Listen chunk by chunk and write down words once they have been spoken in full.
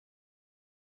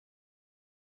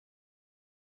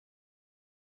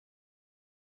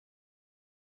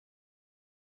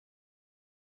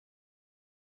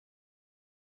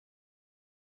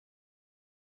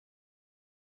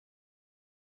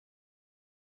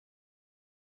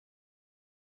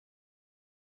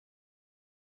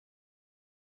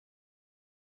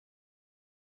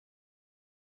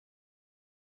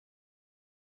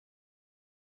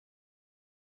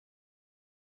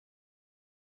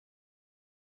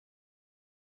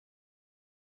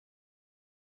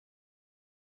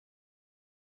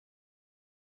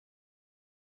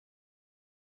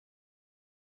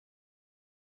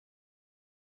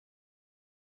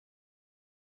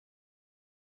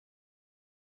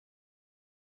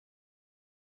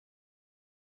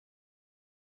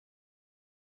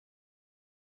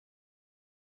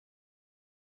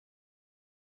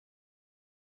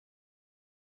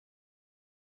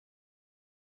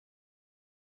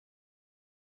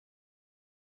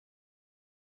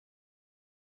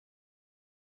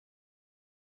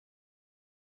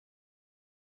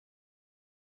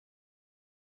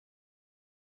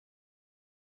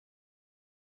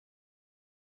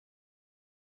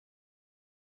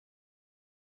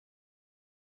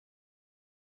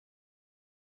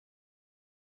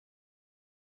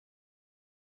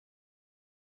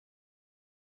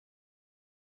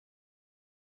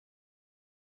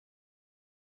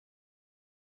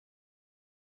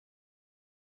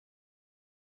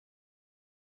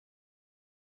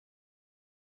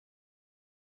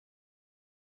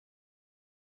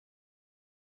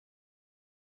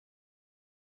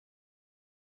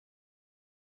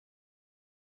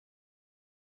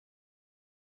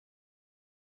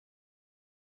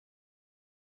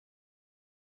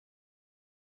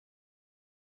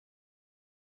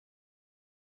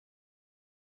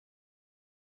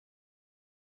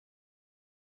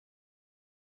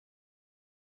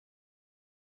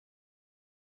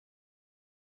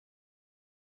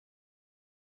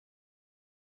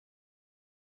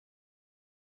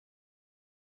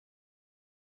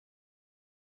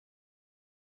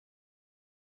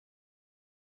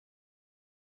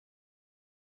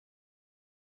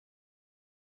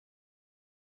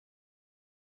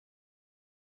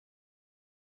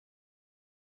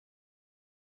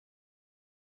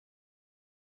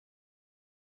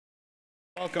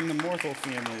Welcome the Morthel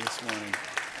family this morning.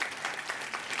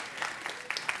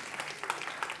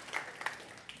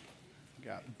 We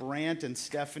got Brant and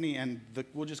Stephanie, and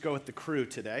we'll just go with the crew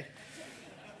today.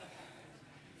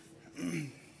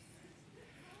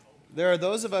 There are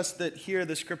those of us that hear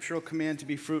the scriptural command to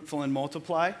be fruitful and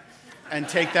multiply and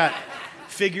take that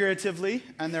figuratively,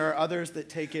 and there are others that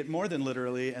take it more than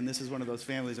literally, and this is one of those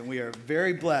families, and we are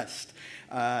very blessed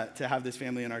to have this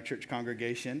family in our church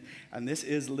congregation. And this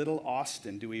is little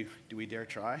Austin. Do we dare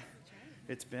try?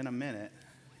 It's been a minute.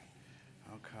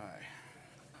 Okay.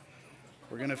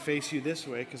 We're going to face you this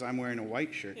way because I'm wearing a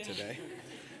white shirt today.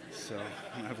 So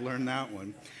I've learned that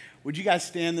one. Would you guys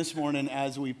stand this morning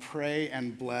as we pray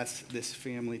and bless this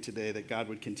family today, that God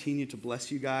would continue to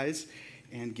bless you guys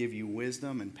and give you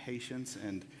wisdom and patience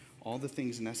and all the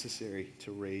things necessary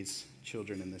to raise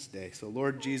children in this day. So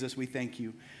Lord Jesus, we thank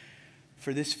you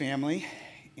for this family,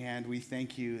 and we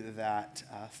thank you that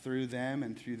through them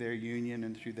and through their union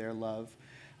and through their love,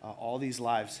 all these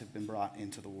lives have been brought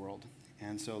into the world.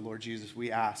 And so Lord Jesus,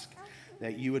 we ask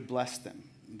that you would bless them,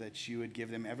 that you would give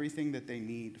them everything that they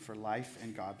need for life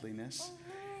and godliness.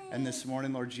 And this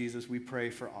morning, Lord Jesus, we pray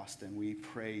for Austin. We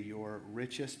pray your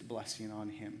richest blessing on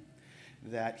him,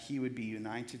 that he would be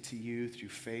united to you through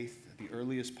faith at the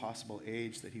earliest possible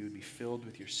age, that he would be filled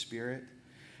with your Spirit.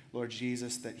 Lord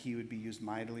Jesus, that he would be used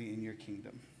mightily in your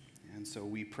kingdom. And so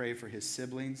we pray for his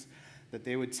siblings, that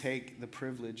they would take the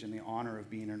privilege and the honor of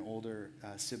being an older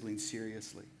sibling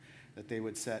seriously, that they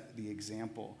would set the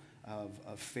example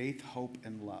of faith, hope,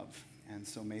 and love. And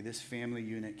so may this family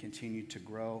unit continue to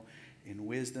grow in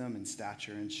wisdom and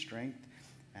stature and strength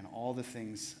and all the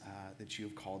things that you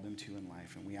have called them to in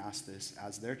life. And we ask this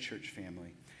as their church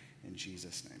family in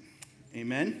Jesus' name.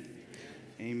 Amen?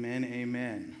 Amen,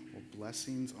 amen. Well,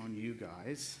 blessings on you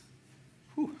guys.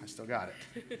 Whew, I still got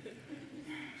it.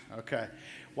 Okay.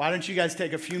 Why don't you guys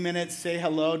take a few minutes, say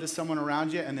hello to someone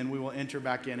around you, and then we will enter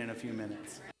back in a few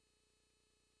minutes.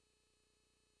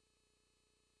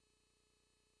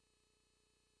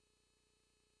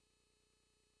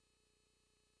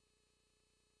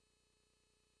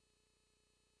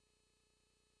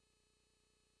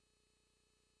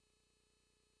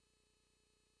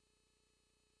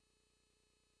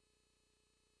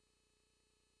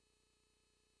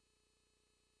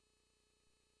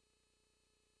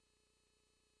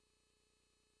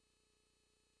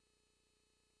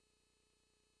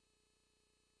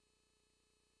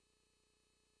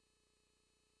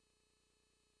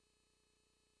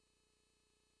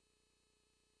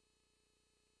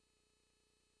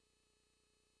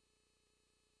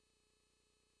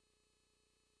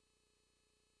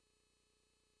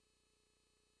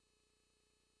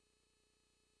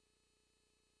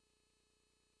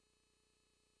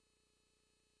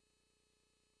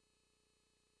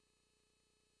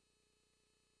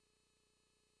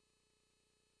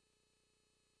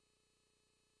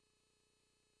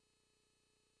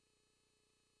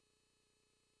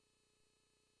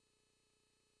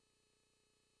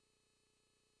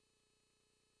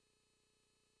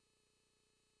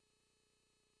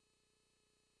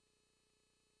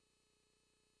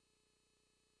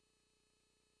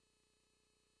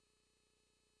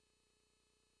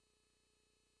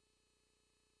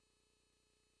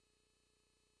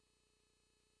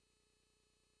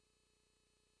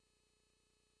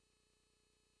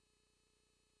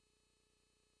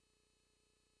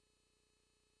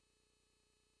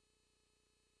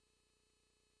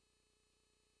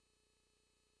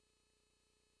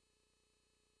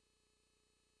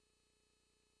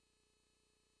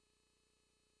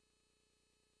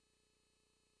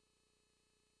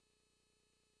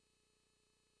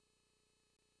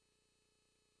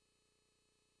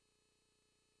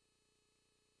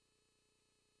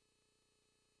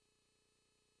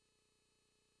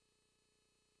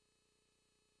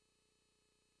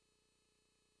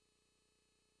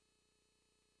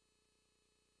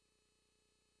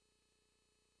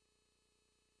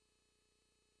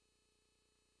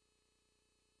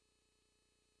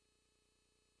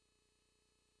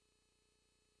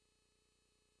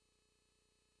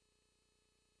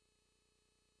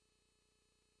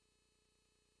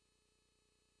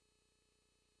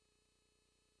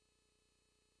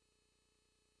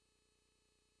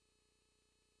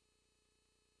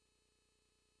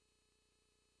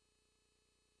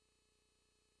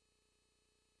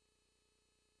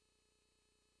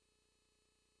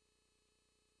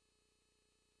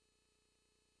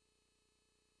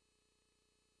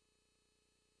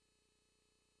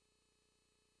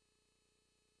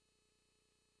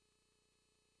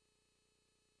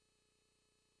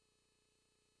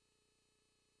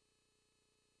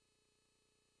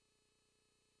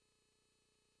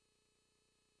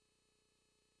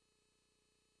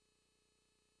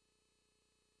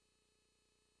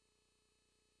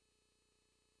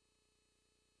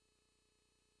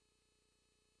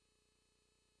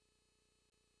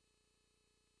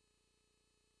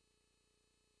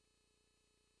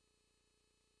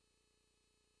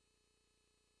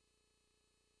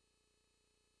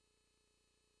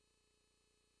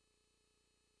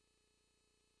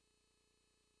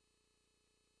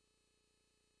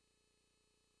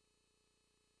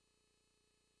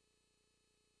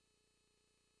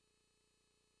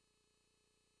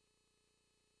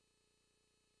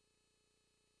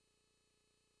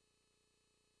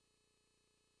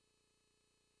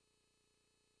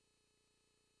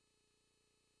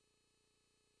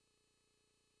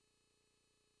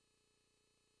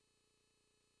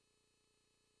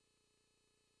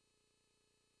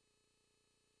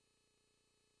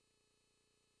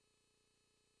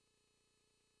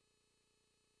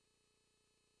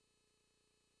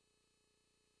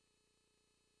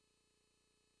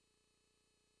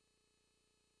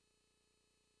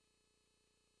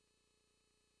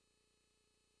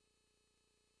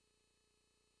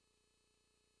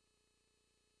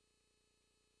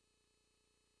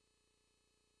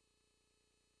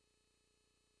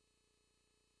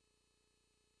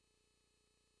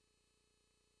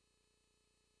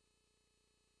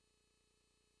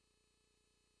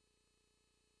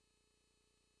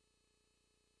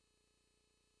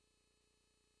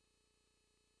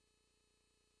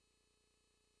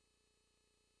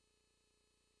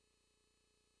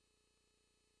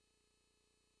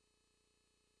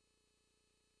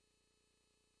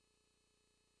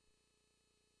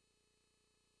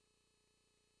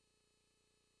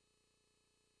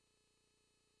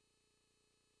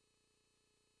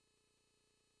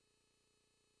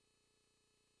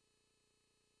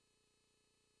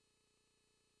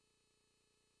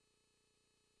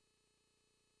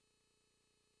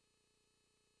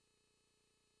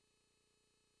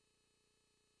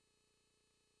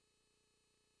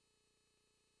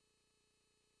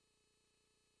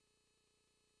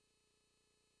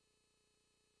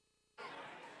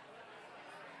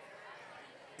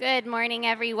 Good morning,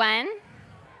 everyone.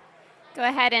 Go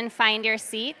ahead and find your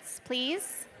seats,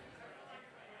 please.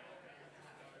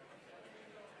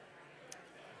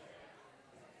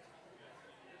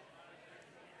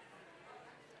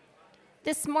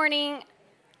 This morning,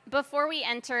 before we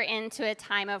enter into a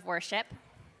time of worship,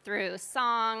 through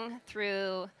song,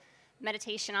 through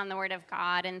meditation on the Word of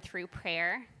God, and through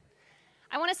prayer,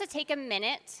 I want us to take a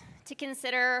minute to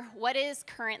consider what is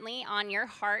currently on your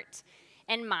heart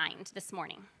and mind this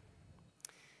morning.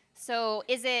 So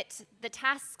is it the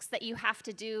tasks that you have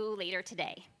to do later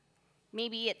today?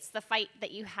 Maybe it's the fight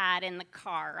that you had in the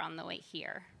car on the way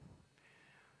here.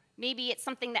 Maybe it's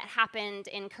something that happened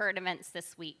in current events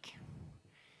this week.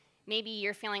 Maybe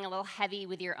you're feeling a little heavy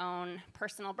with your own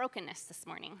personal brokenness this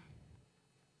morning.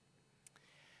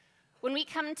 When we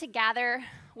come to gather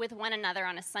with one another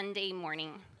on a Sunday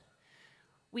morning,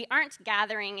 we aren't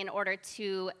gathering in order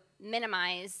to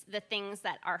minimize the things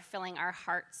that are filling our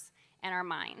hearts and our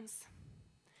minds,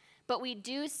 but we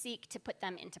do seek to put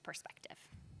them into perspective.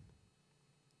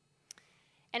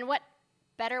 And what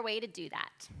better way to do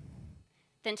that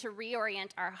than to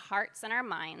reorient our hearts and our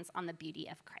minds on the beauty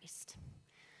of Christ,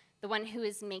 the one who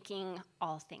is making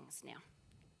all things new.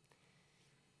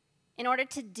 In order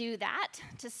to do that,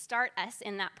 to start us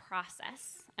in that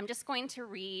process, I'm just going to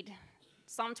read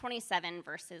Psalm 27,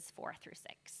 verses 4 through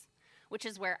 6, which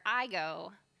is where I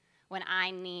go when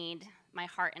I need my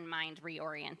heart and mind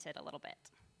reoriented a little bit.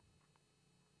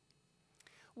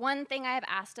 One thing I have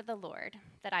asked of the Lord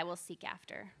that I will seek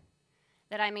after,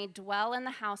 that I may dwell in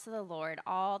the house of the Lord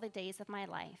all the days of my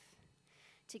life,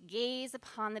 to gaze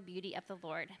upon the beauty of the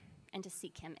Lord and to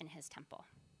seek him in his temple.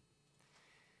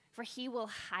 For he will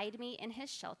hide me in his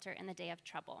shelter in the day of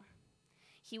trouble.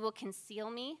 He will conceal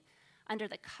me under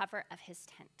the cover of his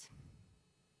tent.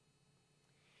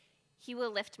 He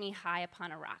will lift me high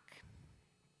upon a rock.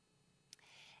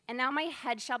 And now my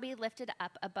head shall be lifted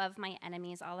up above my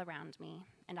enemies all around me,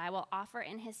 and I will offer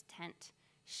in his tent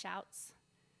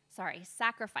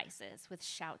sacrifices with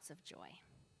shouts of joy.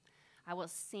 I will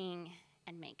sing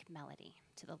and make melody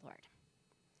to the Lord.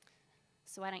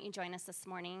 So why don't you join us this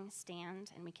morning,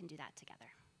 stand, and we can do that together.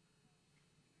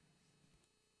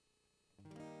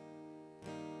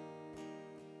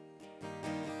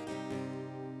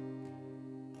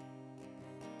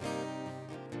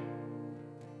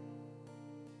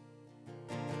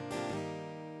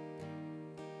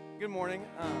 Good morning.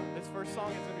 This first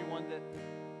song is going to be one that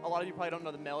a lot of you probably don't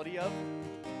know the melody of.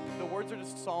 The words are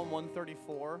just Psalm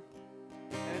 134,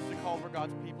 and it's a call for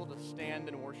God's people to stand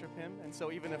and worship him. And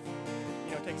so even if,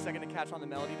 it takes a second to catch on the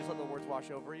melody, just let the words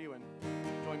wash over you and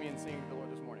join me in singing to the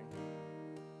Lord this morning.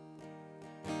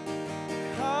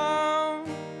 Come,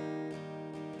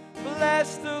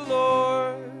 bless the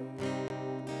Lord,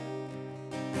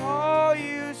 all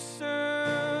you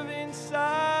servants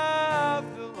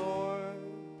of the Lord,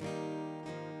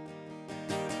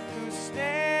 who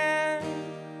stand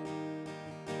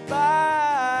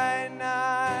by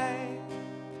night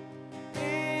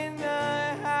in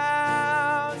the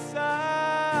house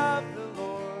of the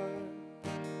Lord.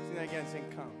 Sing that again, sing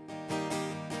come.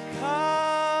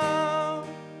 Come,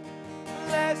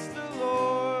 bless the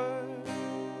Lord,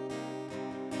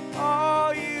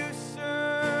 all you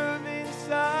servants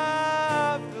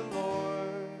of the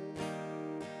Lord,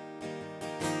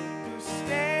 who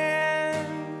stand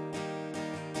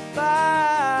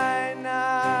by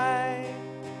night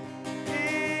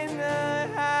in the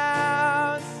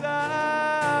house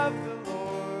of the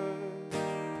Lord.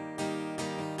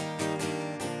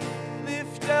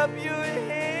 Lift up your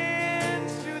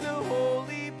hands to the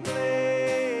holy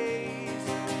place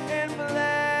and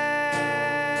bless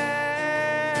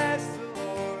the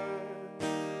Lord.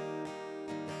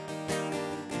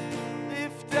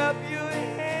 Lift up your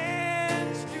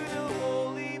hands to the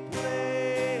holy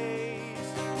place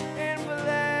and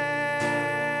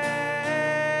bless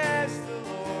the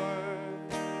Lord.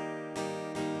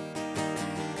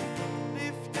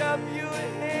 Lift up your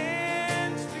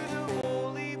hands to the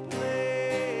holy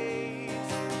place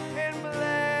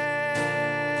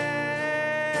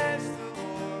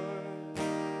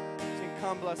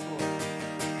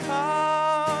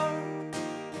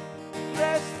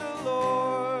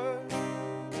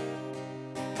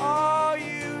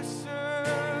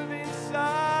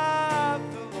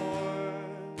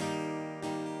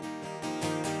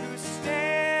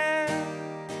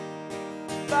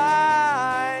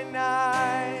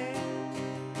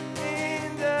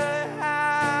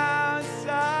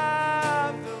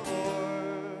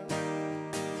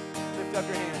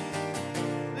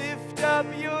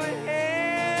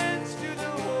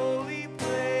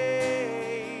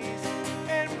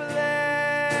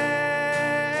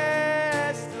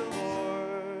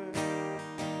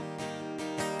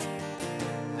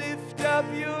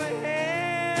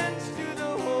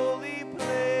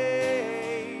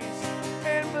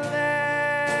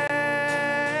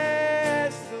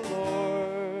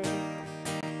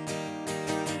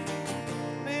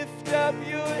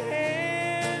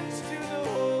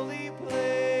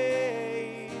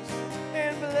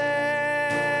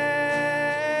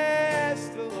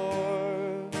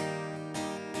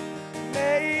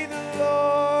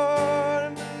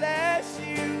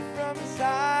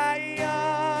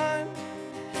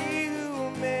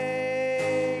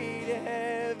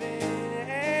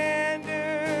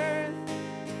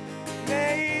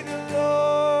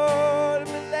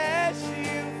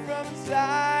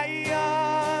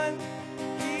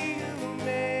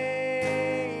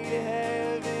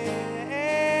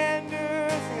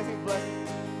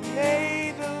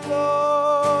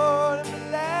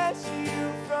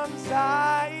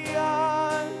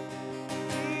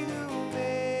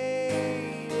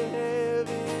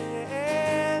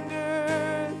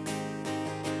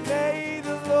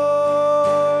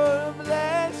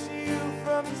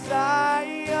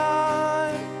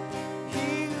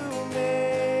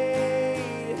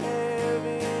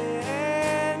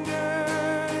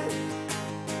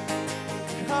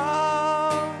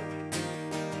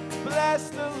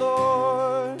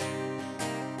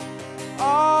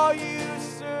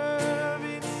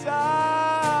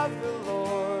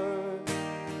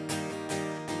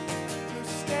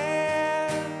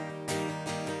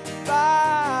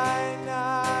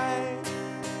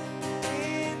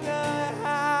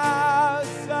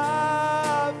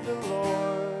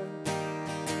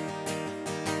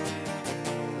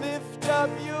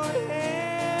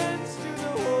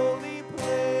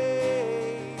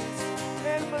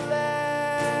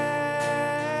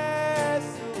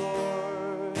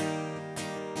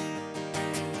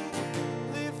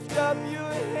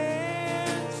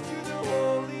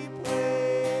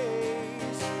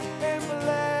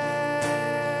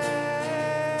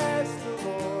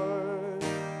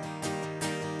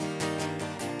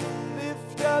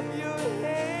up your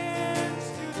hands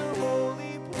to the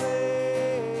holy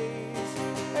place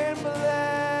and bless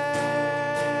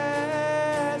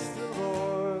the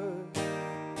Lord.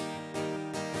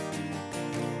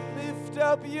 Lift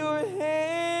up your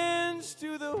hands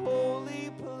to the holy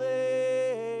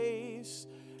place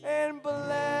and bless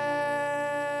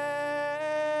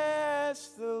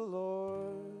the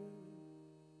Lord.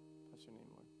 Bless your name,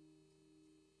 Lord.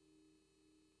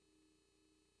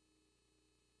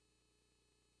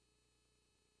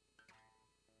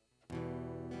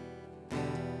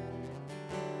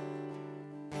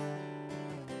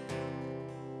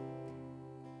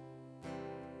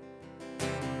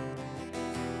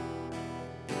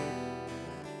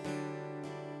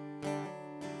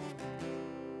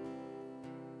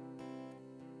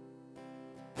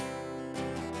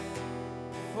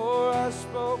 Before I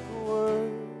spoke a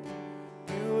word,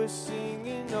 you were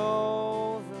singing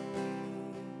over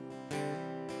me.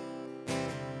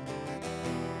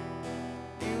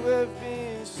 You have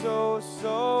been so,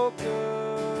 so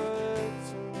good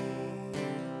to me.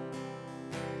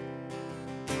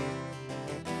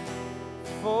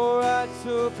 Before I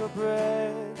took a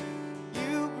breath,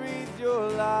 you breathed your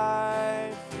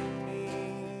life in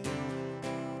me.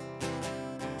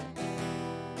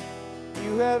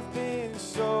 You have been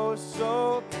so,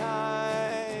 so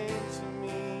kind to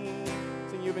me.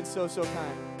 Sing, you've been so, so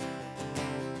kind.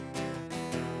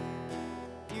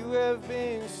 You have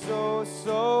been so,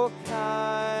 so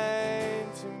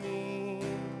kind to me.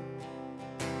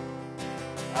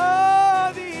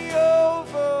 Oh, the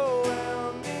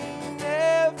overwhelming,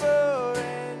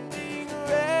 never-ending,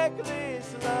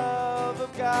 reckless love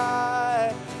of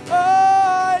God.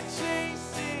 Oh, it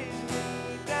chases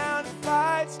me down and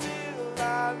fights till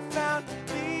I'm found.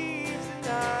 Leaves the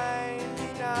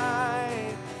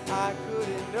 99. I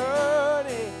couldn't earn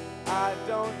it. I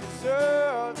don't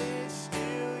deserve it.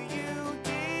 Still, you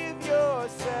give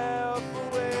yourself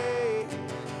away.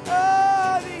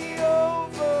 Oh, the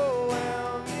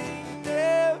overwhelming,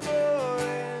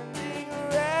 never-ending,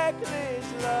 reckless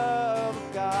love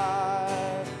of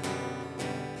God.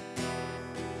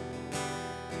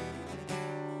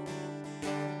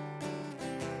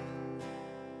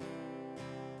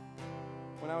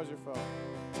 When I was your foe.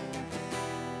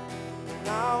 When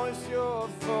I was your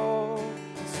foe,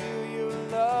 still your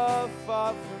love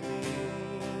fought for me.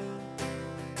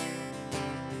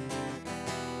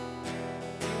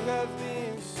 You have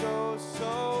been so,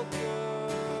 so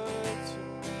good to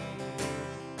me.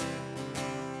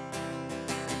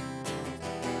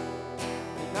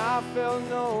 When I felt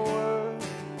no worth,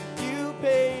 you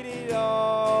paid it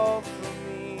all for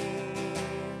me.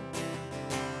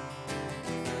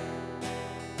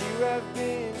 You have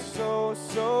been so,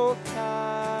 so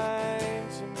kind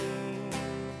to me.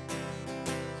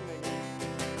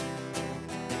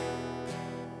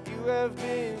 You have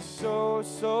been so,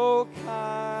 so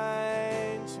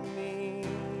kind to me.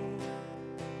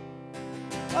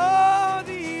 Oh,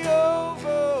 the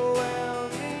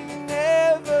overwhelming,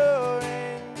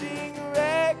 never-ending,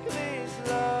 reckless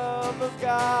love of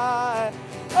God.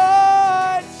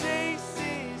 Oh, it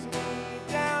chases me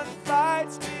down and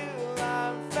fights till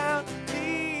I'm found.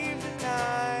 Leaves the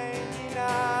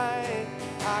 99.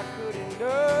 I couldn't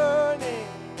earn it.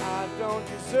 I don't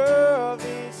deserve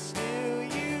it. Still,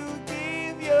 you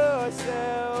give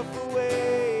yourself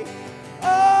away.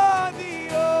 Oh, the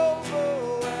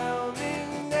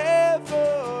overwhelming,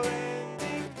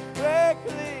 never-ending,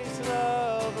 reckless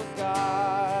love of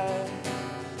God.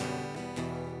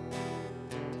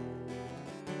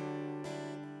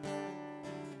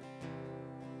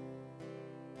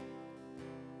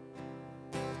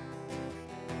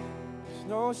 There's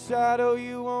no shadow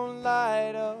you won't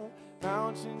light up,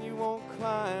 mountain you won't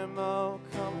climb up,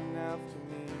 coming after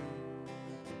me.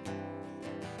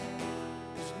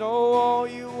 There's no wall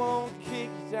you won't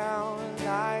kick down,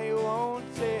 lie you won't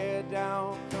tear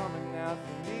down, coming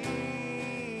after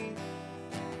me.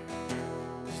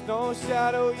 There's no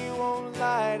shadow you won't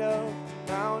light up,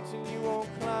 mountain you won't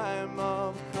climb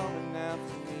up, coming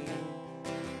after me.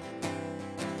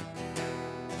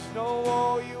 There's no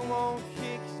wall you won't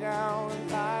kick down,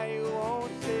 lie you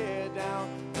won't tear down,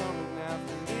 coming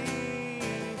after me.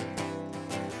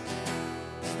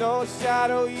 There's no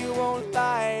shadow you won't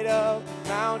light up,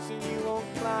 mountain you won't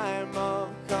climb up,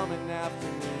 coming after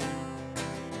me.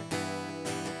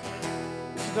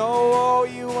 There's no wall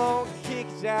you won't kick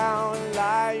down,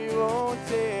 lie you won't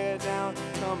tear down,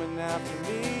 coming after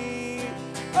me.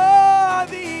 Oh,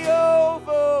 the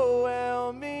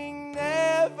overwhelming,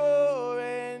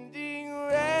 never-ending,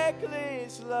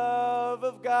 reckless love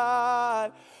of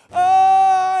God.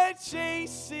 Oh, it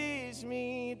chases chase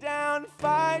me down,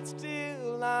 fights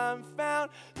till I'm found,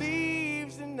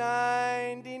 leaves the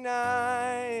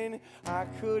 99. I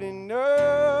couldn't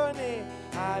earn it,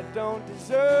 I don't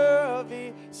deserve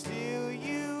it, still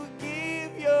you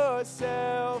give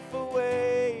yourself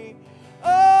away.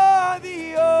 Oh,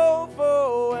 the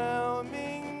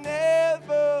overwhelming,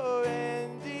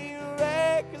 never-ending,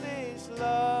 reckless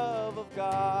love of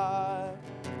God.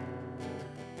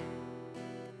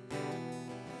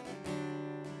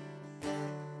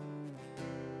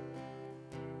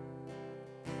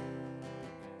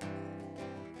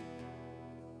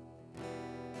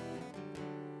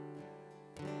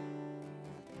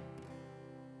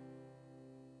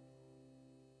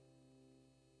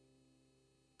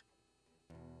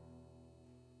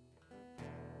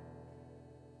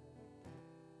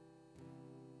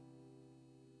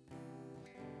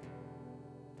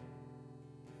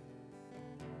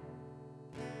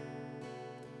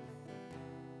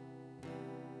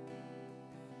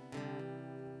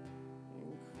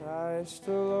 Christ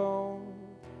alone,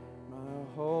 my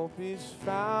hope is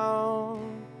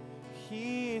found.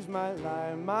 He is my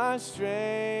life, my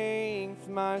strength,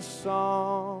 my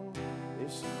song.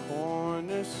 This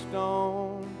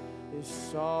cornerstone, this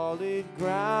solid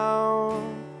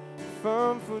ground,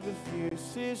 firm for the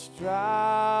fiercest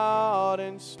drought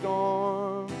and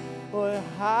storm. What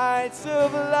heights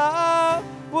of love,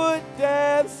 what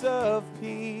depths of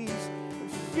peace,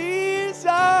 fears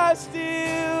are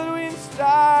stilled when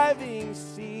striving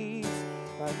cease.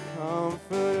 My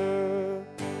comforter,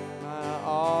 my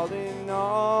all in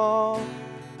all,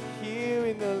 here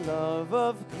in the love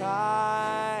of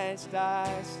Christ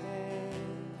I stand.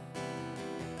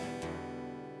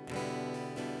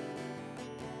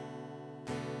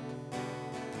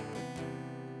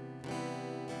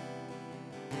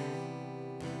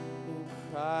 In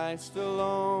Christ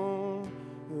alone,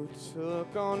 who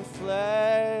took on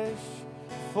flesh,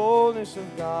 fullness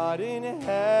of God in a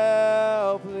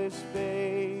helpless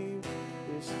babe,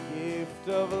 this gift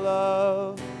of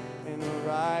love and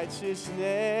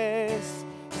righteousness,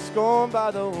 scorned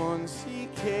by the ones he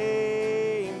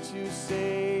came to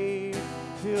save,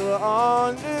 till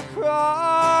on the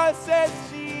cross as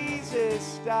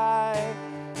Jesus died,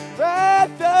 the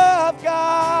wrath of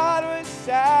God was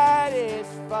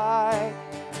satisfied.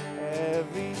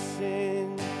 Every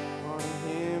sin on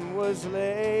him was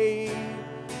laid.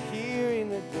 Here in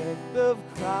the death of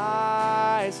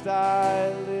Christ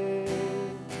I live.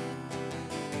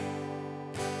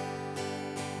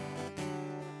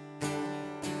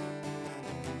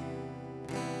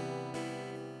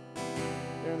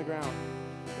 There in the ground.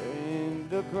 There in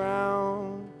the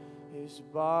ground, his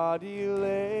body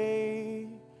lay.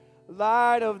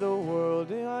 Light of the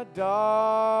world in our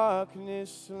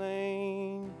darkness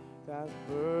slain, that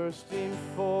bursting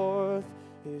forth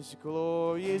his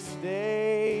glorious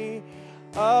day.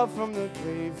 Up from the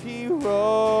grave he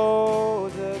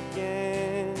rose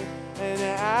again, and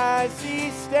as he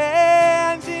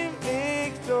stands in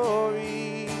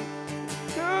victory,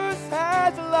 curse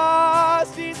has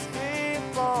lost its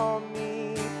grip on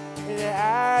me. And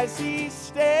as he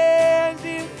stands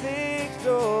in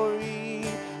victory,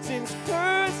 since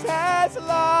curse has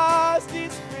lost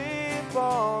its grip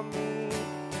on me,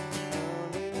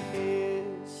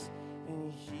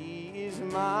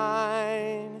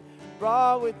 mine,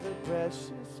 brought with the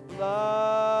precious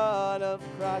blood of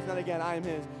Christ. Not again, I am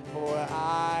his, for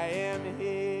I am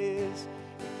his.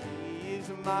 He is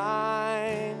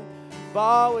mine,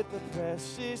 bought with the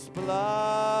precious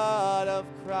blood of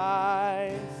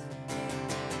Christ.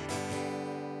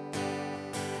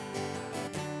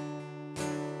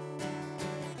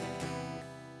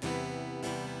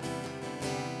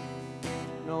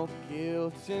 No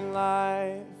guilt in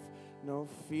life, no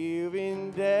fear in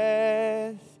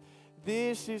death.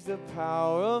 This is the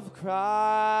power of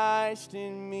Christ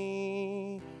in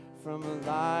me. From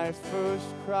life's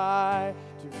first cry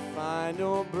to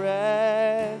final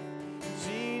breath,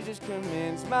 Jesus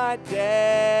commands my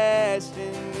destiny.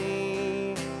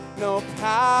 No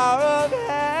power of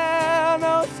hell,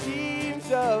 no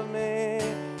schemes of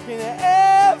men can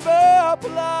ever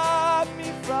pluck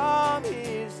me from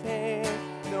his hand.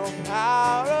 No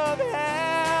power of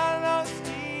hell, no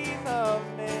scheme of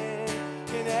man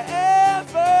can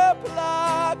ever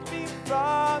pluck me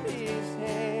from his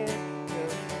hand. Till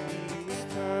he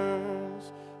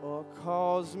returns or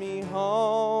calls me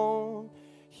home,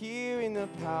 here in the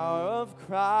power of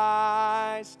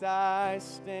Christ I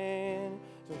stand.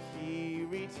 Till he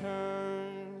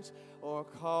returns or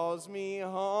calls me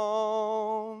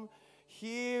home,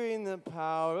 here in the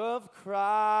power of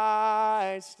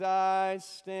Christ I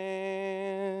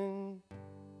stand.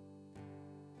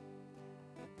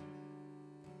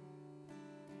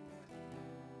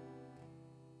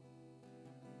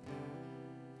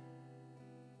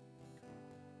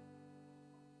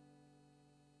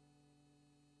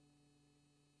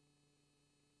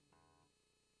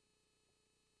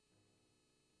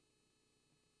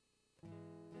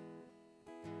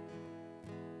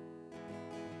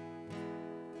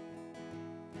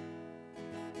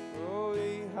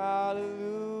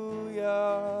 hallelujah,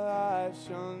 I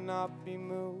shall not be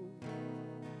moved.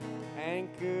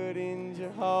 Anchored in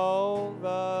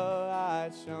Jehovah,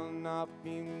 I shall not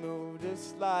be moved.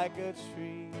 Just like a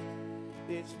tree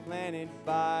that's planted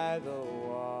by the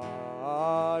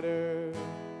water,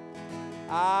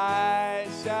 I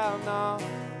shall not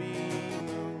be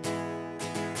moved.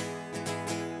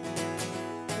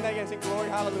 And I sing glory,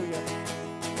 hallelujah.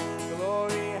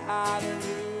 Glory,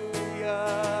 hallelujah,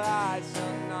 I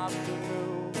shall not be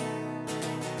moved.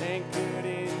 Anchored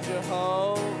in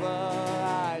Jehovah,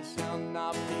 I shall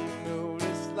not be moved.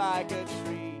 It's like a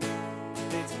tree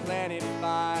that's planted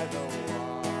by the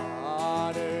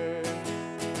water,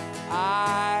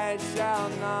 I shall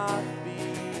not be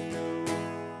moved.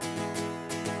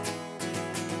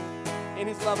 In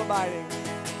his love abiding,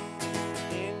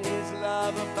 in his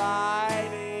love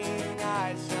abiding,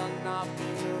 I shall not be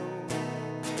moved.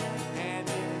 And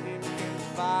in him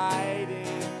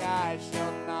confiding, I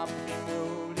shall not be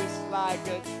moved. It's like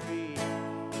a tree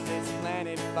that's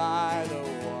planted by the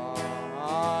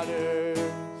waters,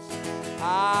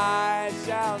 I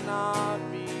shall not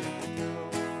be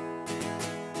moved.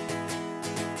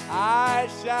 I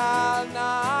shall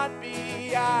not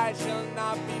be, I shall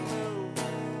not be moved.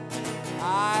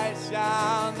 I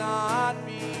shall not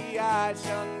be, I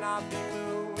shall not be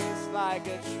moved. It's like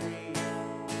a tree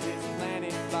that's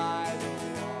planted by the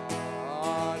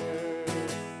waters,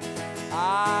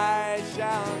 I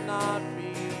shall not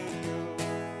be moved.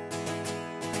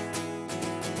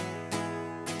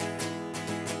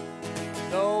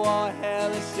 Though all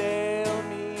hell assail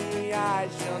me, I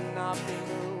shall not be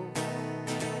moved.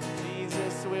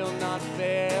 Jesus will not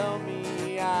fail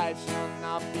me, I shall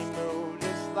not be moved.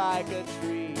 Just like a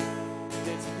tree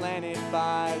that's planted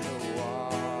by the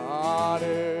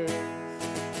waters,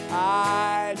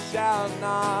 I shall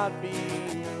not be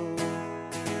moved.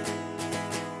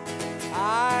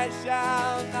 I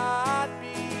shall not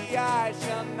be, I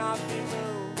shall not be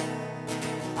moved.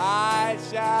 I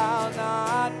shall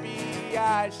not be,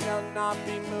 I shall not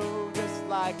be moved. Just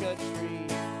like a tree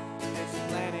that's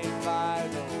planted by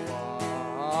the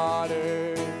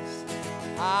waters,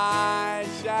 I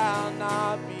shall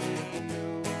not be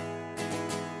moved.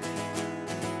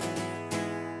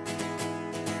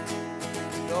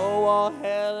 Though all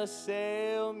hell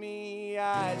assail me,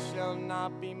 I shall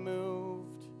not be moved.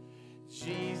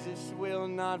 Jesus will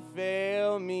not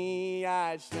fail me,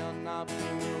 I shall not be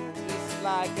moved. Just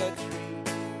like a tree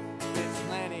that's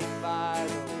planted by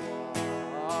the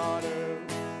water,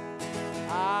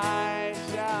 I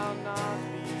shall not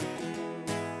be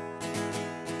moved.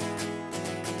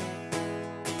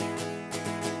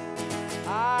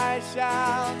 I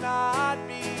shall not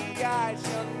be, I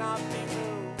shall not be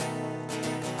moved.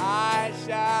 I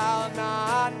shall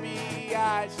not be,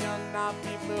 I shall not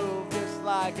be moved. Just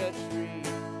like a tree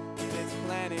that's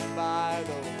planted by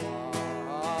the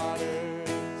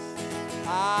waters,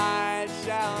 I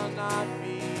shall not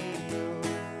be moved.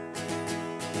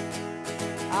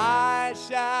 I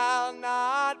shall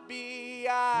not be,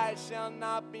 I shall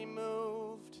not be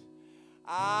moved.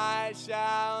 I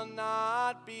shall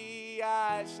not be,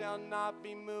 I shall not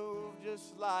be moved.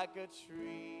 Just like a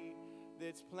tree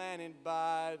that's planted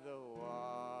by the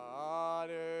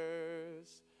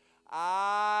waters,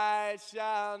 I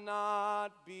shall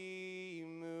not be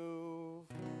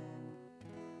moved.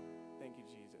 Thank you,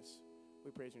 Jesus.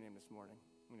 We praise your name this morning.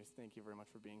 We just thank you very much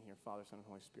for being here, Father, Son, and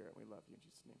Holy Spirit. We love you in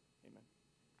Jesus' name. Amen.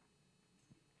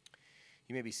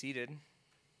 You may be seated.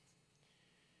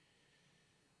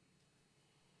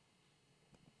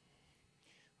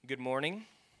 Good morning.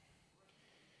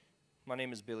 My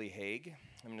name is Billy Haig.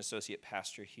 I'm an associate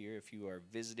pastor here. If you are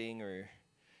visiting or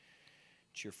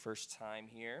it's your first time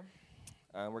here,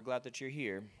 we're glad that you're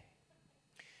here.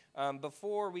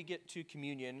 Before we get to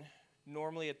communion,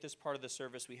 normally at this part of the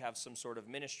service we have some sort of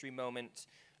ministry moment,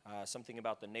 something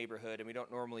about the neighborhood, and we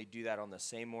don't normally do that on the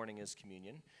same morning as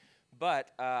communion.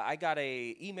 But I got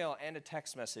an email and a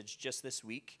text message just this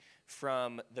week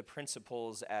from the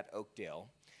principals at Oakdale.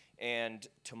 And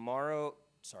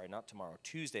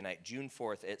Tuesday night, June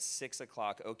 4th at 6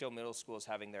 o'clock, Oakdale Middle School is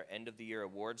having their end-of-the-year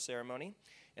award ceremony,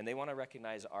 and they want to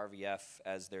recognize RVF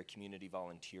as their Community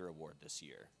Volunteer Award this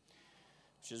year,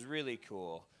 which is really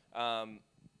cool. And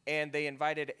they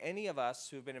invited any of us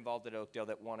who have been involved at Oakdale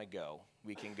that want to go.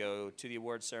 We can go to the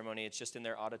award ceremony. It's just in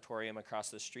their auditorium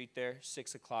across the street there,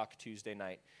 6 o'clock Tuesday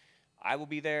night. I will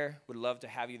be there. Would love to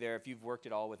have you there. If you've worked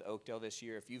at all with Oakdale this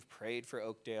year, if you've prayed for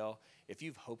Oakdale, if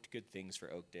you've hoped good things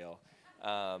for Oakdale,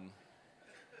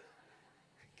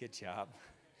 good job.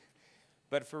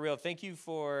 But for real, thank you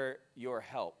for your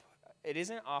help. It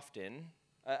isn't often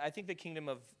I think the kingdom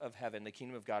of heaven, the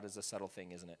kingdom of God is a subtle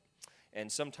thing, isn't it? And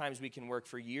sometimes we can work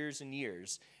for years and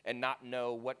years and not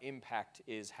know what impact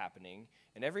is happening.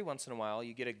 And every once in a while,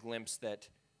 you get a glimpse that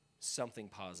something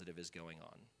positive is going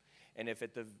on. And if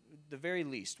at the very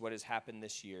least, what has happened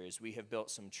this year is we have built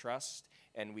some trust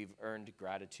and we've earned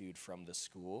gratitude from the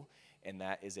school, and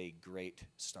that is a great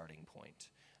starting point.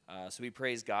 So we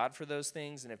praise God for those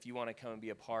things, and if you want to come and be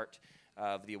a part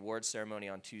of the awards ceremony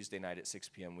on Tuesday night at 6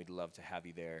 p.m., we'd love to have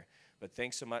you there. But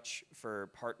thanks so much for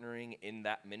partnering in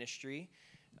that ministry.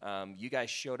 You guys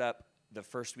showed up the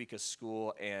first week of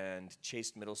school and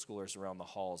chased middle schoolers around the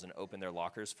halls and opened their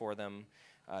lockers for them.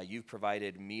 You've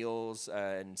provided meals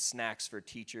and snacks for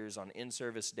teachers on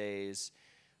in-service days.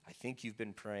 I think you've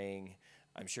been praying.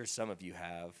 I'm sure some of you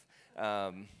have.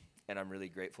 And I'm really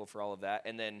grateful for all of that.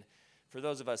 And then for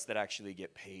those of us that actually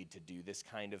get paid to do this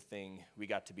kind of thing, we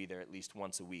got to be there at least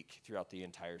once a week throughout the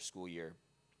entire school year.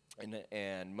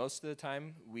 And most of the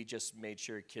time, we just made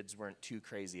sure kids weren't too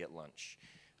crazy at lunch.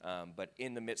 But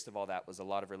in the midst of all that was a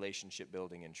lot of relationship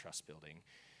building and trust building.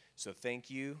 So thank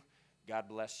you. God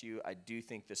bless you. I do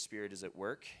think the Spirit is at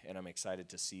work, and I'm excited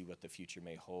to see what the future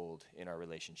may hold in our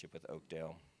relationship with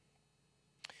Oakdale.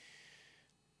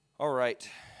 All right.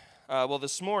 Well,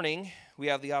 this morning, we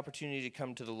have the opportunity to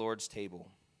come to the Lord's table.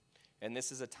 And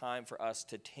this is a time for us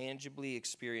to tangibly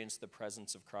experience the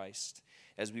presence of Christ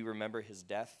as we remember his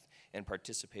death and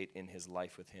participate in his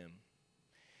life with him.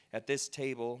 At this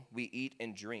table, we eat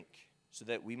and drink so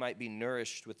that we might be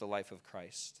nourished with the life of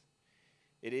Christ.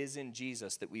 It is in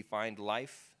Jesus that we find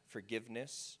life,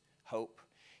 forgiveness, hope,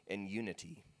 and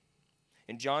unity.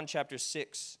 In John chapter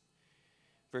 6,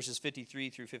 verses 53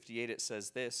 through 58, it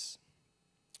says this,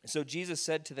 "So Jesus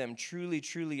said to them, 'Truly,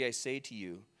 truly, I say to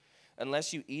you,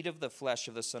 unless you eat of the flesh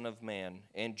of the Son of Man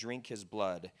and drink his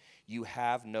blood, you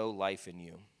have no life in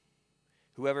you.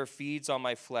 Whoever feeds on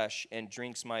my flesh and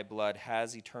drinks my blood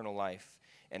has eternal life,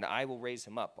 and I will raise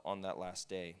him up on that last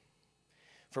day.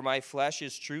 For my flesh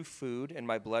is true food, and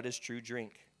my blood is true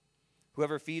drink.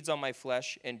 Whoever feeds on my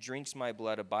flesh and drinks my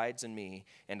blood abides in me,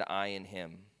 and I in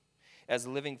him. As the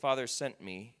living Father sent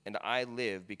me, and I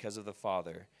live because of the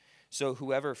Father, so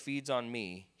whoever feeds on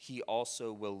me, he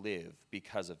also will live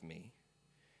because of me.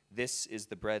 This is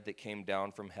the bread that came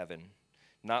down from heaven,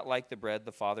 not like the bread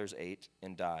the fathers ate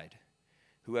and died.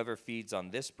 Whoever feeds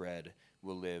on this bread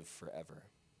will live forever.'"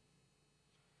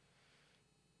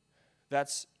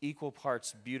 That's equal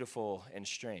parts beautiful and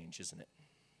strange, isn't it?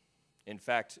 In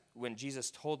fact, when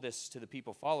Jesus told this to the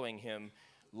people following him,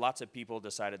 lots of people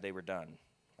decided they were done.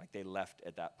 Like they left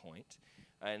at that point.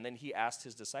 And then he asked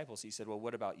his disciples, he said, "Well,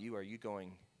 what about you? Are you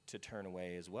going to turn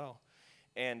away as well?"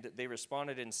 And they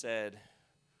responded and said,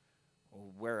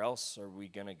 "Well, where else are we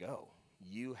going to go?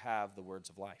 You have the words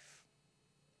of life."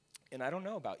 And I don't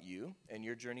know about you and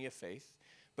your journey of faith,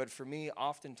 but for me,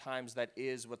 oftentimes that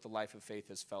is what the life of faith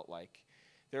has felt like.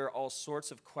 There are all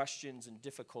sorts of questions and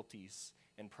difficulties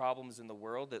and problems in the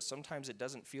world that sometimes it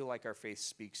doesn't feel like our faith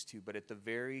speaks to, but at the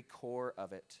very core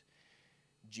of it,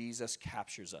 Jesus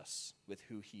captures us with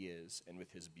who he is and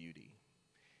with his beauty.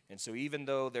 And so even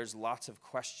though there's lots of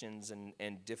questions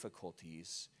and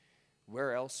difficulties,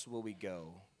 where else will we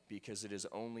go? Because it is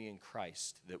only in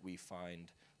Christ that we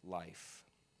find life.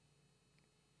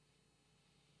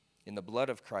 In the blood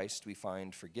of Christ, we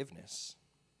find forgiveness.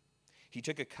 He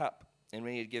took a cup, and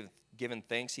when he had given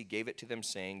thanks, he gave it to them,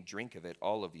 saying, "Drink of it,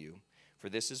 all of you, for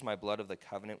this is my blood of the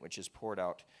covenant, which is poured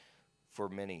out for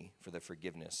many for the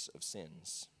forgiveness of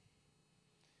sins."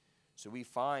 So we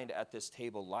find at this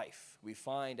table life. We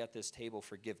find at this table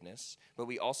forgiveness, but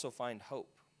we also find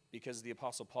hope, because the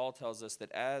Apostle Paul tells us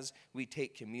that as we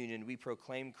take communion, we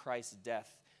proclaim Christ's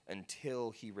death until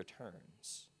he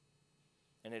returns.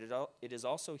 And it is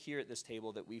also here at this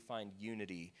table that we find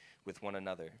unity with one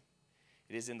another.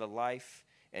 It is in the life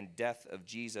and death of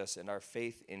Jesus and our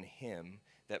faith in him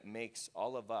that makes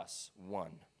all of us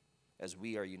one as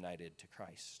we are united to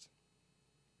Christ.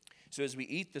 So as we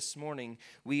eat this morning,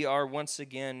 we are once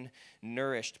again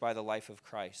nourished by the life of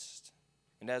Christ.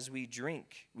 And as we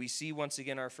drink, we see once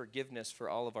again our forgiveness for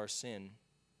all of our sin.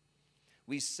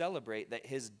 We celebrate that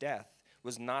his death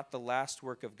was not the last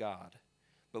work of God,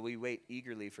 but we wait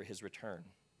eagerly for his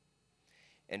return.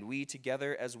 And we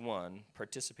together as one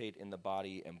participate in the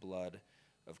body and blood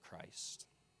of Christ.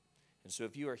 And so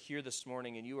if you are here this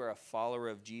morning and you are a follower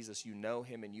of Jesus, you know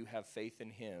him and you have faith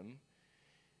in him,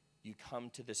 you come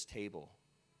to this table.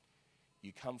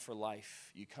 You come for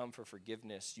life, you come for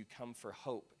forgiveness, you come for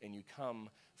hope, and you come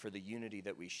for the unity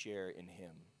that we share in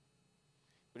him.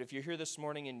 But if you're here this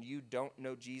morning and you don't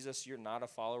know Jesus, you're not a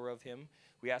follower of him,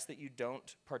 we ask that you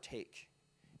don't partake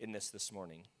in this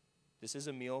morning. This is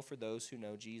a meal for those who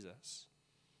know Jesus.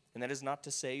 And that is not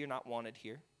to say you're not wanted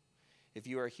here. If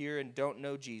you are here and don't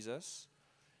know Jesus,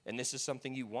 and this is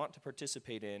something you want to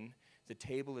participate in, the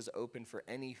table is open for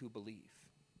any who believe.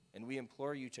 And we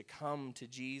implore you to come to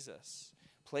Jesus.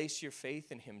 Place your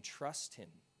faith in him. Trust him.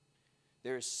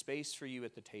 There is space for you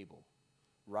at the table,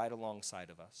 right alongside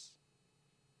of us.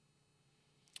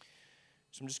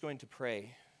 So I'm just going to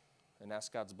pray and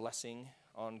ask God's blessing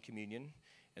on communion,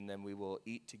 and then we will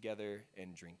eat together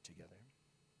and drink together.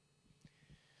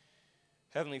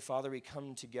 Heavenly Father, we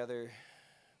come together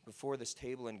before this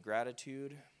table in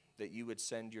gratitude that you would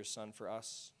send your Son for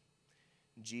us.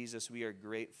 Jesus, we are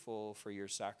grateful for your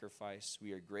sacrifice.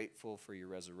 We are grateful for your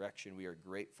resurrection. We are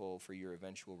grateful for your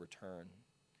eventual return.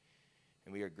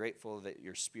 And we are grateful that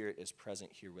your Spirit is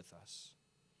present here with us.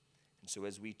 And so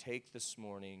as we take this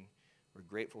morning, we're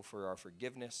grateful for our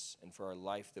forgiveness and for our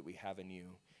life that we have in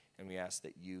you, and we ask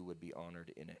that you would be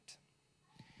honored in it.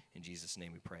 In Jesus'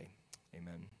 name we pray.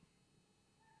 Amen.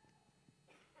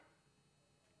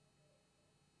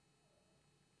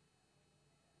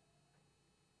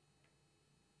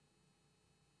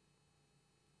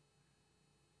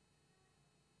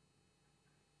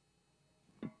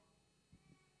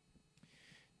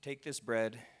 Take this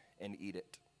bread and eat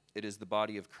it. It is the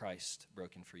body of Christ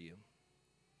broken for you.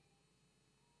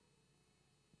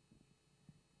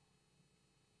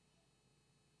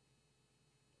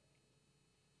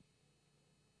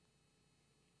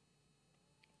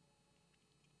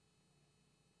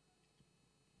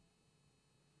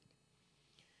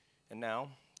 And now,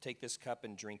 take this cup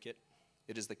and drink it.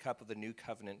 It is the cup of the new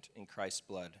covenant in Christ's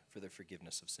blood for the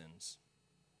forgiveness of sins.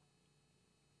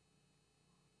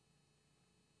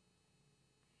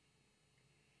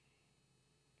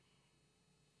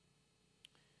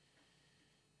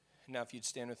 Now, if you'd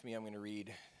stand with me, I'm going to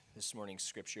read this morning's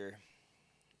scripture,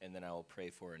 and then I will pray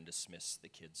for and dismiss the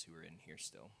kids who are in here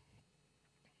still.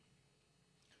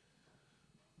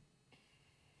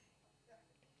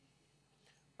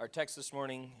 Our text this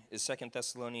morning is 2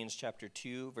 Thessalonians chapter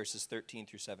 2, verses 13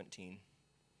 through 17.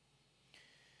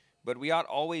 But we ought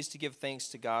always to give thanks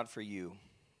to God for you,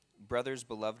 brothers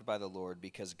beloved by the Lord,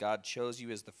 because God chose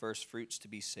you as the first fruits to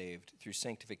be saved through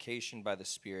sanctification by the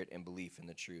Spirit and belief in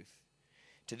the truth.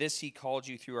 To this he called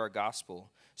you through our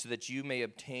gospel, so that you may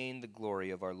obtain the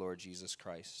glory of our Lord Jesus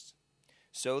Christ.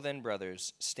 So then,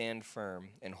 brothers, stand firm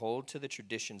and hold to the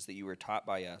traditions that you were taught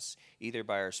by us, either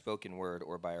by our spoken word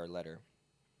or by our letter.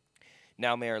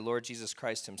 Now may our Lord Jesus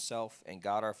Christ himself and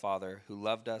God our Father, who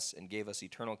loved us and gave us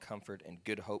eternal comfort and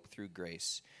good hope through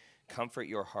grace, comfort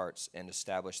your hearts and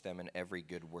establish them in every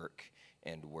good work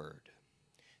and word.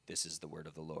 This is the word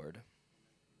of the Lord.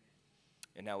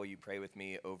 And now will you pray with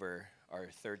me over our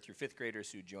 3rd through 5th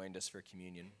graders who joined us for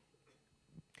communion.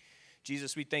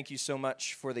 Jesus, we thank you so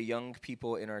much for the young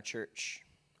people in our church,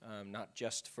 not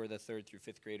just for the 3rd through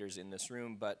 5th graders in this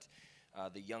room, but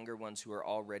the younger ones who are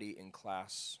already in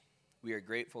class. We are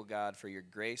grateful, God, for your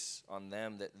grace on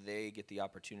them, that they get the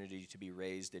opportunity to be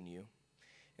raised in you.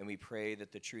 And we pray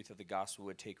that the truth of the gospel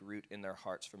would take root in their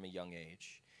hearts from a young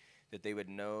age, that they would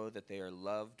know that they are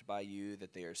loved by you,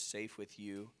 that they are safe with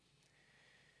you.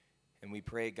 And we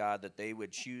pray, God, that they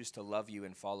would choose to love you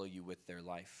and follow you with their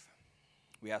life.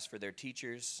 We ask for their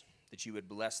teachers, that you would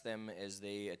bless them as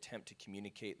they attempt to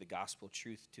communicate the gospel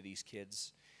truth to these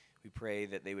kids. We pray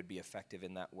that they would be effective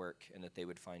in that work and that they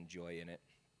would find joy in it.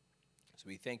 So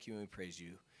we thank you and we praise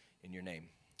you in your name.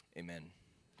 Amen.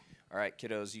 All right,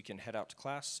 kiddos, you can head out to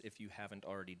class if you haven't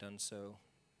already done so.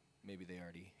 Maybe they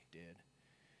already did.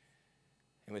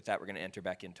 And with that, we're going to enter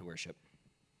back into worship.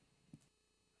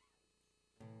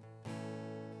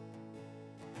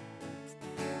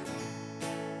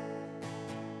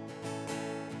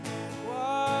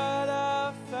 What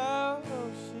a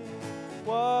fellowship,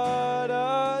 what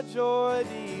a joy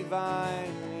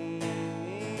divine,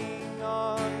 leaning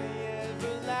on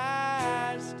the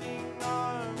everlasting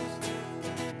arms.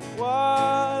 What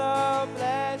a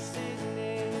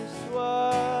blessedness,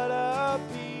 what a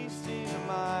peace in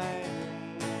mind,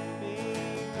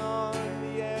 leaning on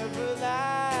the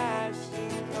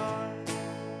everlasting arms.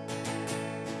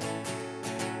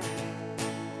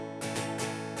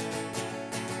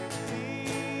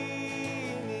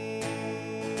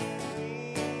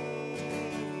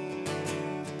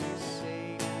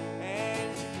 Safe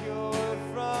and secure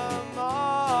from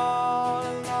all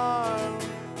alarm.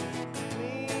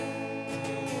 Leaning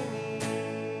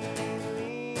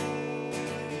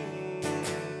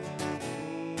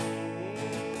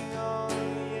on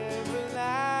the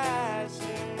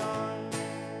everlasting arms.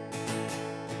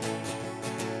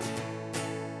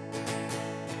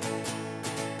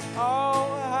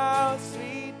 Oh, how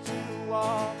sweet to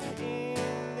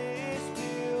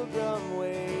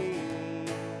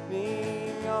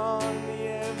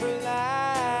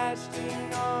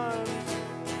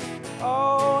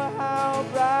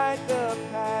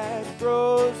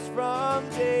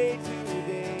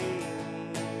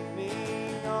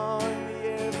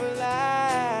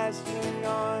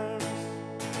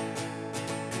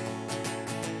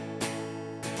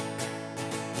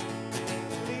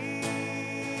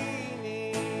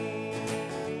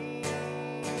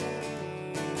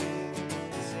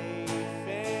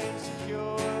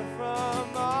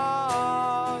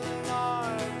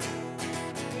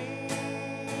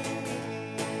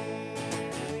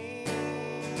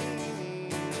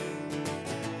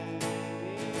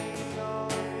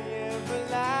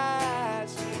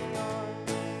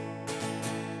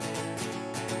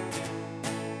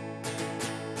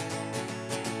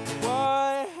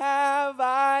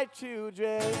to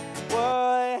dread?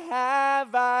 What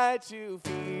have I to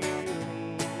fear?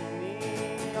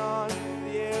 Leaning on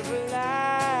the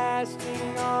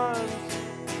everlasting arms,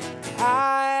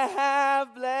 I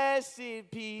have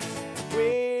blessed peace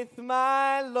with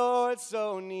my Lord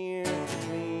so near.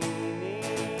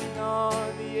 Leaning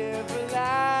on the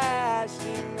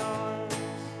everlasting arms.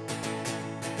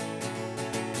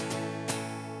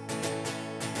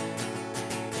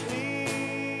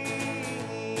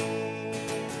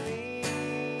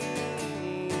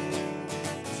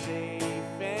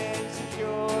 Safe and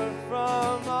secure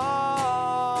from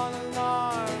all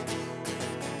alarms.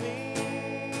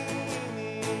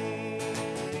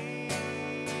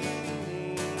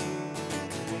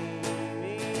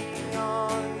 Leaning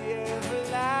on the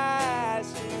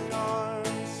everlasting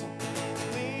arms.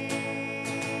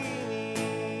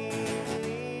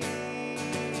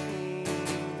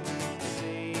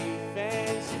 Safe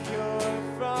and secure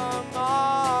from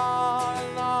all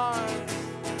alarms.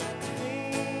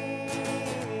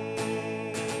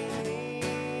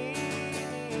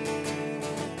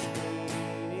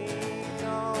 Leaning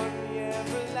on the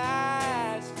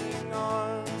everlasting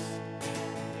arms.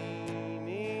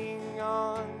 Leaning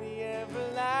on the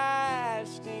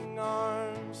everlasting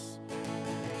arms.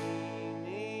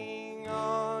 Leaning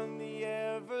on the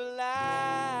everlasting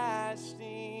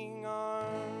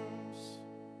arms.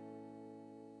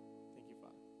 Thank you,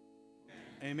 Father.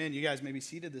 Amen. You guys may be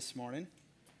seated this morning.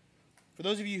 For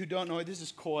those of you who don't know, this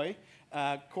is Coy.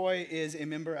 Coy is a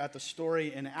member at the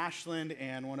Story in Ashland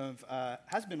and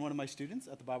has been one of my students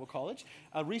at the Bible College.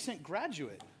 A recent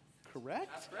graduate, correct?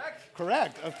 That's correct.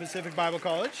 Correct, of Pacific Bible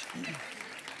College.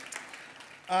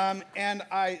 And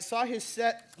I saw his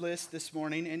set list this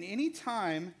morning, and any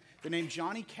time the name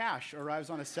Johnny Cash arrives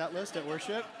on a set list at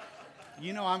worship,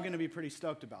 you know I'm going to be pretty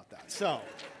stoked about that. So,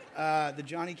 the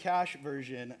Johnny Cash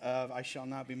version of I Shall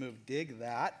Not Be Moved, dig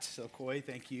that. So, Coy,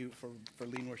 thank you for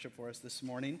leading worship for us this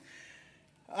morning.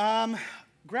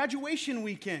 Graduation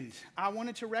weekend. I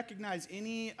wanted to recognize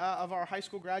any of our high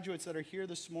school graduates that are here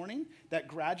this morning that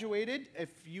graduated.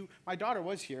 My daughter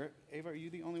was here. Ava, are you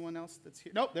the only one else that's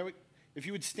here? Nope, if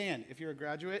you would stand, if you're a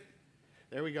graduate.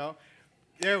 There we go.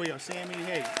 There we go, Sammy,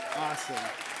 hey, awesome.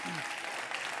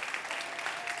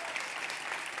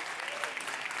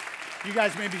 You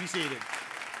guys may be seated.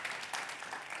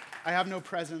 I have no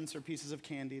presents or pieces of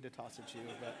candy to toss at you,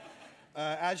 but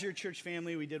as your church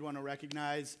family, we did want to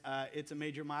recognize it's a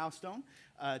major milestone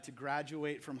to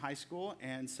graduate from high school,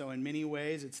 and so in many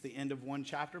ways, it's the end of one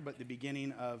chapter, but the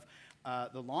beginning of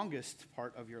the longest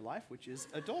part of your life, which is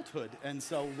adulthood. And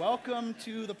so welcome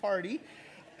to the party.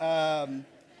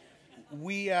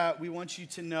 We want you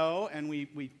to know, and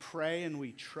we pray and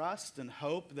we trust and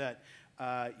hope that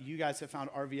you guys have found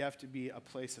RVF to be a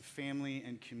place of family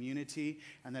and community,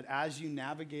 and that as you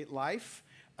navigate life,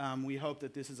 we hope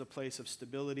that this is a place of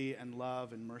stability and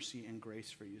love and mercy and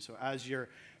grace for you. So as your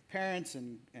parents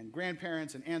and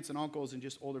grandparents and aunts and uncles and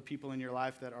just older people in your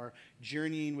life that are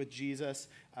journeying with Jesus,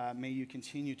 may you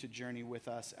continue to journey with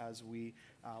us as we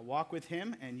walk with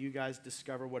him, and you guys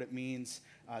discover what it means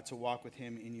to walk with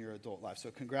him in your adult life. So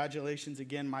congratulations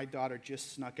again. My daughter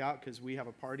just snuck out because we have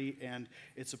a party and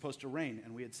it's supposed to rain,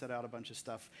 and we had set out a bunch of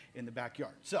stuff in the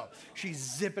backyard. So she's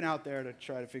zipping out there to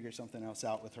try to figure something else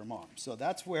out with her mom. So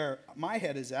that's where my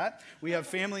head is at. We have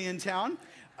family in town,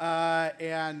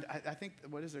 and I think,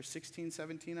 what is there, 16,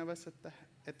 17 of us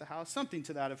at the house? Something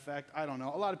to that effect. I don't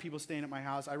know. A lot of people staying at my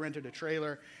house. I rented a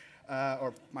trailer.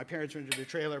 Or my parents rented a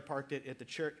trailer, parked it at the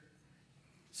church.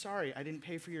 Sorry, I didn't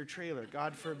pay for your trailer.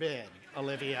 God forbid,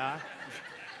 Olivia.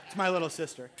 It's my little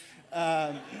sister.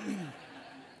 Your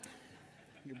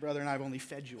brother and I have only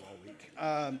fed you all week.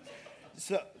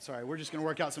 Sorry, we're just going to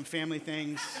work out some family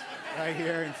things right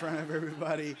here in front of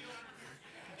everybody.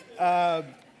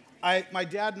 My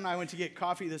dad and I went to get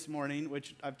coffee this morning,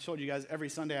 which I've told you guys every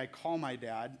Sunday I call my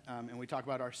dad, and we talk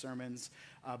about our sermons.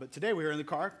 But today we were in the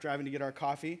car driving to get our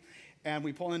coffee, and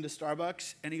we pull into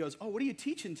Starbucks, and he goes, "Oh, what are you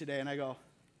teaching today?" And I go,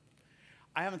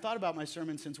 "I haven't thought about my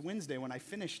sermon since Wednesday when I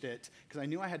finished it, because I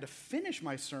knew I had to finish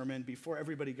my sermon before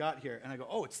everybody got here." And I go,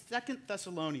 "Oh, it's 2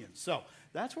 Thessalonians." So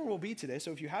that's where we'll be today.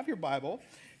 So if you have your Bible,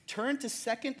 turn to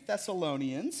 2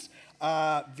 Thessalonians.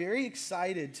 Very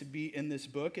excited to be in this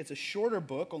book. It's a shorter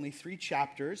book, only 3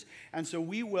 chapters. And so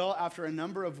we will, after a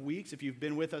number of weeks, if you've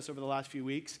been with us over the last few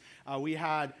weeks, we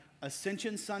had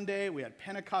Ascension Sunday, we had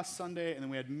Pentecost Sunday, and then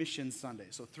we had Mission Sunday.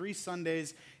 So 3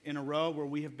 Sundays in a row where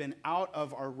we have been out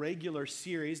of our regular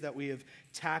series that we have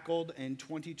tackled in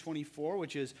 2024,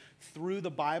 which is Through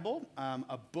the Bible,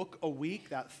 a book a week,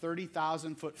 that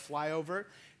 30,000-foot flyover,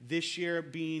 this year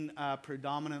being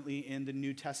predominantly in the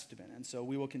New Testament. And so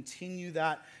we will continue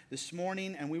that this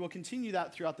morning, and we will continue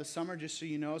that throughout the summer, just so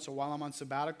you know. So while I'm on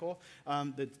sabbatical,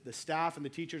 the staff and the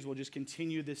teachers will just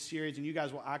continue this series, and you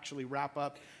guys will actually wrap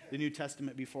up the New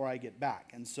Testament before I get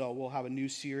back. And so we'll have a new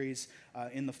series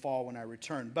in the fall when I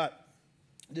return. But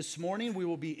this morning, we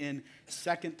will be in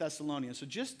 2 Thessalonians. So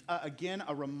just, again,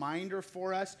 a reminder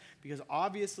for us, because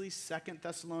obviously 2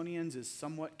 Thessalonians is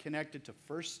somewhat connected to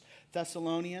 1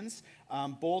 Thessalonians,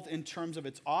 both in terms of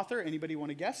its author. Anybody want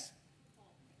to guess?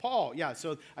 Paul, yeah,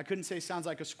 so I couldn't say sounds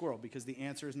like a squirrel because the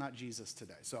answer is not Jesus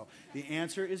today. So the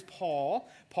answer is Paul.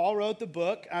 Paul wrote the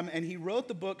book, and he wrote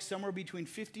the book somewhere between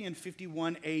 50 and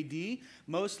 51 AD,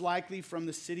 most likely from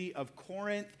the city of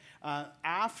Corinth,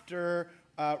 after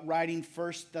writing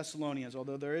 1 Thessalonians,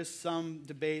 although there is some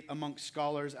debate amongst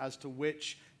scholars as to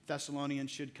which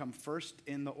Thessalonians should come first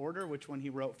in the order, which one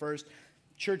he wrote first.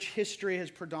 Church history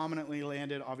has predominantly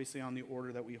landed, obviously, on the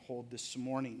order that we hold this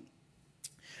morning.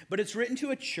 But it's written to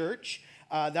a church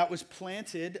that was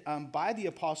planted by the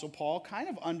Apostle Paul, kind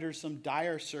of under some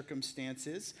dire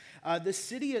circumstances. The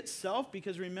city itself,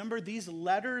 because remember, these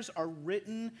letters are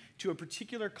written to a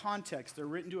particular context. They're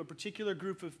written to a particular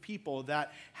group of people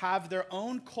that have their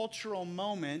own cultural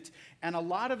moment. And a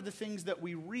lot of the things that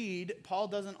we read, Paul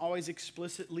doesn't always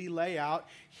explicitly lay out.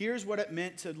 Here's what it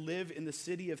meant to live in the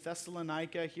city of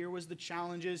Thessalonica. Here was the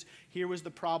challenges. Here was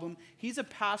the problem. He's a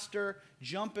pastor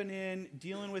jumping in,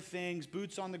 dealing with things,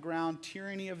 boots on the ground,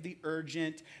 tyranny of the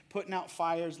urgent, putting out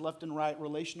fires left and right,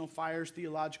 relational fires,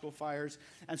 theological fires.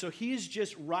 And so he's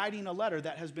just writing a letter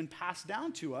that has been passed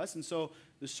down to us. And so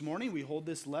this morning we hold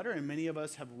this letter, and many of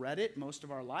us have read it most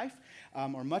of our life,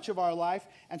 or much of our life.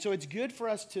 And so it's good for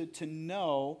us to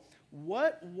know,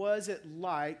 what was it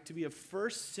like to be a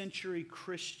first century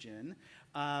Christian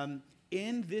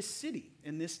in this city,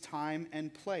 in this time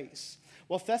and place?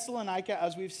 Well, Thessalonica,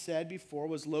 as we've said before,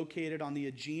 was located on the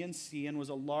Aegean Sea and was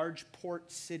a large port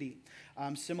city,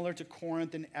 similar to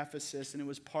Corinth and Ephesus, and it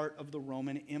was part of the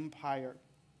Roman Empire.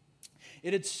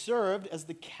 It had served as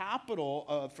the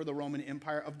capital for the Roman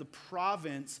Empire of the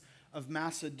province of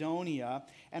Macedonia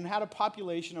and had a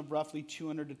population of roughly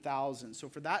 200,000. So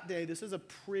for that day, this is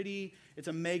it's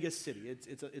a mega city.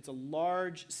 It's a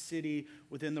large city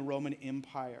within the Roman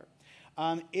Empire.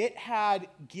 It had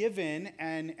given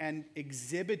and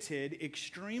exhibited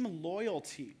extreme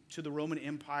loyalty to the Roman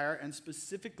Empire, and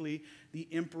specifically the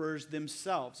emperors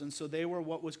themselves. And so they were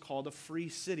what was called a free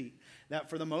city, that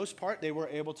for the most part they were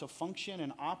able to function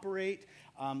and operate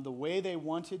the way they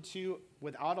wanted to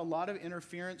without a lot of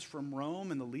interference from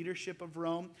Rome and the leadership of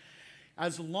Rome,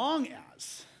 as long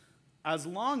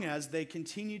as they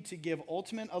continued to give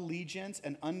ultimate allegiance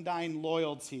and undying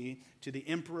loyalty to the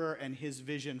emperor and his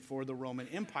vision for the Roman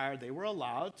Empire. They were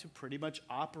allowed to pretty much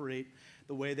operate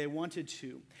the way they wanted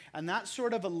to. And that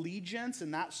sort of allegiance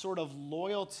and that sort of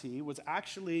loyalty was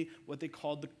actually what they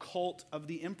called the cult of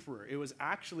the emperor. It was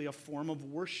actually a form of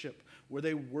worship where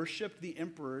they worshiped the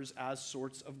emperors as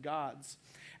sorts of gods.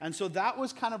 And so that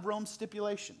was kind of Rome's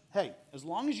stipulation. Hey, as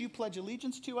long as you pledge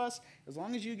allegiance to us, as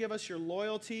long as you give us your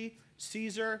loyalty,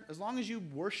 Caesar, as long as you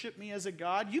worship me as a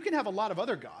god, you can have a lot of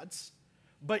other gods,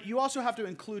 but you also have to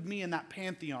include me in that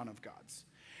pantheon of gods.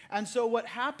 And so what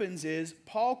happens is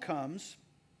Paul comes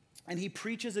and he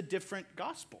preaches a different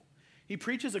gospel. He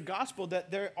preaches a gospel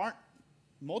that there aren't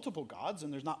multiple gods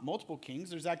and there's not multiple kings.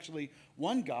 There's actually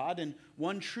one God and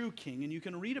one true king. And you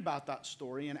can read about that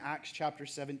story in Acts chapter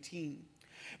 17.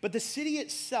 But the city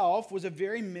itself was a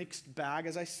very mixed bag,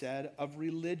 as I said, of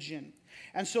religion.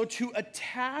 And so to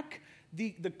attack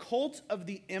the cult of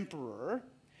the emperor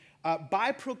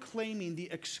by proclaiming the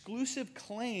exclusive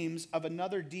claims of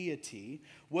another deity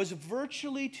was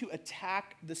virtually to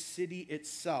attack the city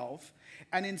itself,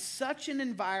 and in such an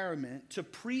environment to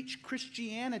preach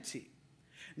Christianity.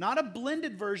 Not a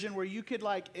blended version where you could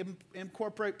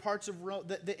incorporate parts of Rome,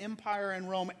 the empire and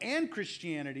Rome and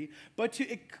Christianity, but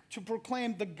to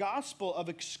proclaim the gospel of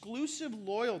exclusive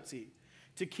loyalty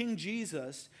to King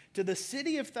Jesus to the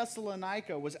city of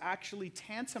Thessalonica was actually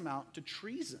tantamount to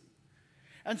treason.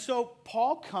 And so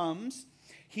Paul comes,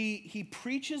 he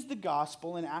preaches the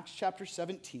gospel in Acts chapter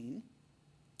 17,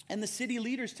 and the city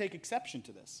leaders take exception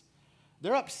to this.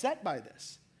 They're upset by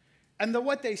this. And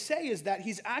what they say is that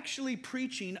he's actually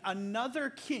preaching another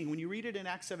king. When you read it in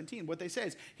Acts 17, what they say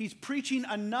is he's preaching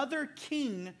another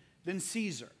king than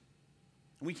Caesar.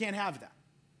 And we can't have that.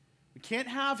 We can't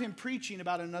have him preaching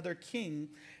about another king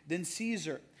than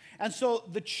Caesar. And so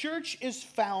the church is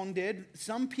founded.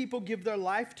 Some people give their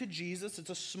life to Jesus. It's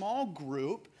a small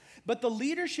group. But the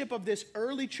leadership of this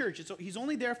early church, he's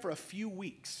only there for a few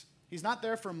weeks. He's not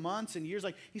there for months and years.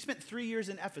 Like, he spent 3 years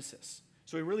in Ephesus.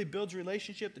 So he really builds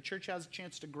relationship. The church has a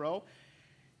chance to grow.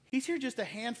 He's here just a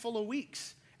handful of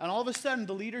weeks. And all of a sudden,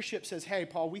 the leadership says, hey,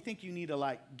 Paul, we think you need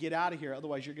to get out of here.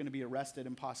 Otherwise, you're going to be arrested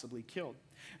and possibly killed.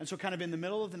 And so kind of in the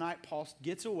middle of the night, Paul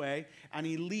gets away and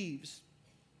he leaves.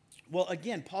 Well,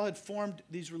 again, Paul had formed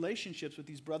these relationships with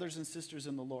these brothers and sisters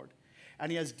in the Lord.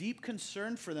 And he has deep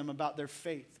concern for them about their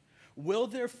faith. Will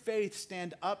their faith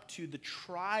stand up to the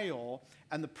trial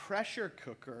and the pressure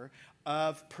cooker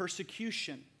of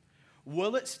persecution?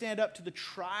 Will it stand up to the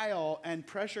trial and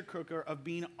pressure cooker of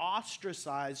being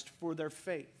ostracized for their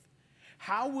faith?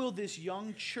 How will this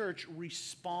young church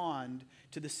respond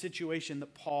to the situation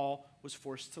that Paul was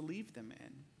forced to leave them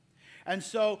in? And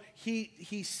so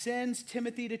he sends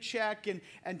Timothy to check,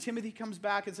 and Timothy comes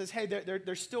back and says, hey,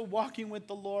 they're still walking with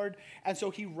the Lord. And so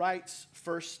he writes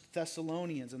 1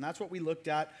 Thessalonians, and that's what we looked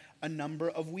at a number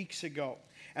of weeks ago.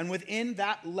 And within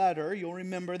that letter, you'll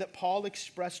remember that Paul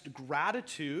expressed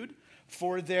gratitude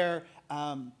for their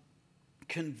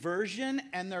conversion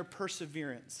and their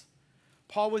perseverance.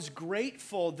 Paul was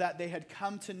grateful that they had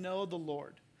come to know the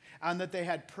Lord and that they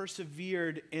had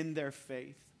persevered in their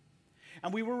faith.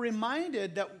 And we were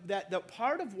reminded that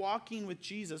part of walking with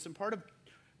Jesus and part of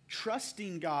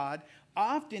trusting God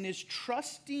often is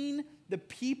trusting the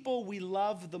people we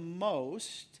love the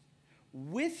most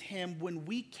with Him when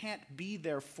we can't be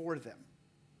there for them.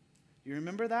 You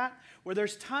remember that? Where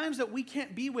there's times that we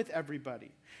can't be with everybody.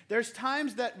 There's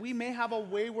times that we may have a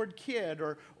wayward kid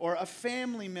or a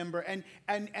family member, and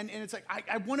it's like,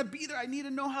 I want to be there. I need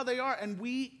to know how they are. And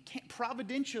we can't,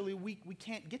 providentially, we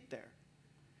can't get there.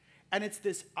 And it's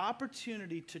this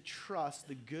opportunity to trust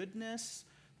the goodness,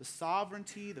 the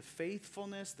sovereignty, the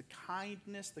faithfulness, the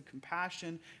kindness, the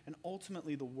compassion, and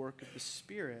ultimately the work of the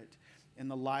Spirit in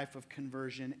the life of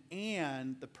conversion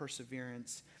and the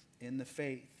perseverance in the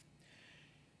faith.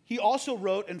 He also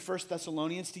wrote in 1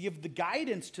 Thessalonians to give the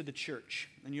guidance to the church.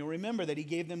 And you'll remember that he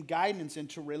gave them guidance in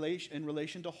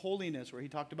relation to holiness, where he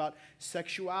talked about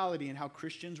sexuality and how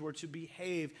Christians were to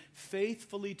behave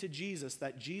faithfully to Jesus,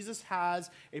 that Jesus has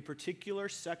a particular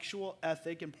sexual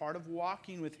ethic, and part of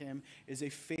walking with him is a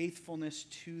faithfulness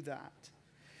to that.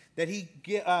 That he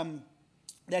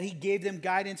gave them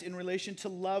guidance in relation to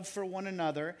love for one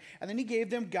another, and then he gave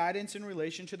them guidance in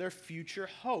relation to their future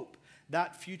hope.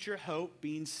 That future hope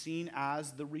being seen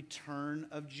as the return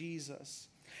of Jesus.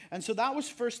 And so that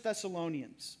was 1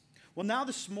 Thessalonians. Well, now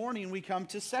this morning we come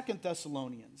to 2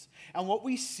 Thessalonians. And what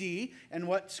we see and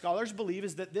what scholars believe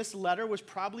is that this letter was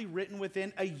probably written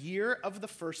within a year of the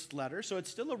first letter. So it's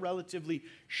still a relatively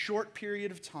short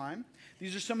period of time.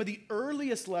 These are some of the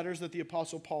earliest letters that the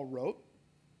Apostle Paul wrote.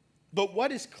 But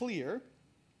what is clear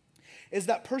is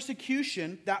that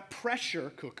persecution, that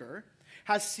pressure cooker,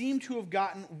 has seemed to have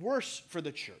gotten worse for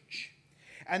the church.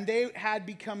 And they had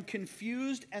become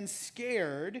confused and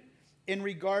scared in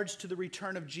regards to the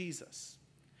return of Jesus.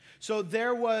 So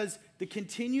there was the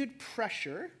continued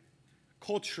pressure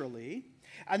culturally,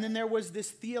 and then there was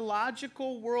this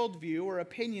theological worldview or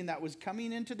opinion that was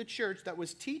coming into the church that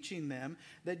was teaching them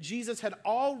that Jesus had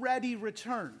already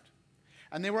returned.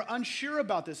 And they were unsure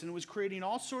about this, and it was creating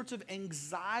all sorts of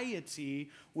anxiety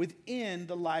within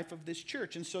the life of this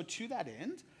church. And so to that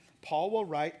end, Paul will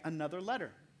write another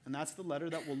letter. And that's the letter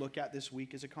that we'll look at this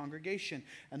week as a congregation,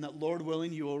 and that, Lord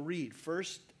willing, you will read. 2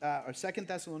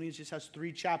 Thessalonians just has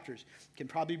 3 chapters. It can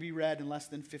probably be read in less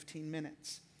than 15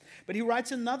 minutes. But he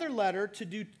writes another letter to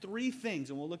do 3 things,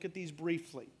 and we'll look at these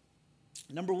briefly.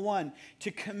 Number 1,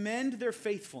 to commend their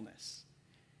faithfulness.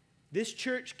 This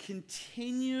church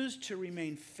continues to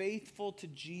remain faithful to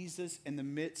Jesus in the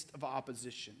midst of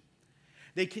opposition.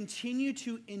 They continue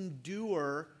to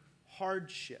endure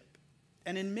hardship.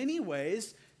 And in many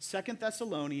ways, 2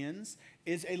 Thessalonians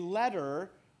is a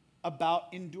letter about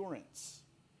endurance,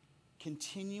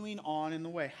 continuing on in the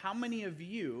way. How many of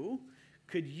you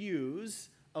could use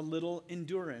a little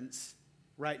endurance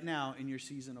right now in your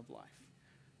season of life?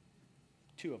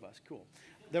 2 of us, cool.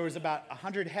 There was about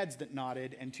 100 heads that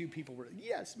nodded, and 2 people were,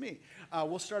 yes, me.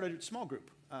 We'll start a small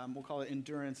group. We'll call it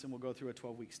Endurance, and we'll go through a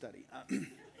 12-week study.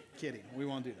 Kidding, we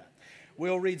won't do that.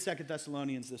 We'll read 2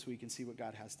 Thessalonians this week and see what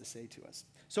God has to say to us.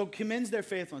 So commends their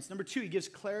faithfulness. Number 2, he gives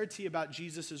clarity about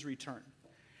Jesus' return.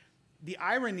 The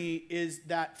irony is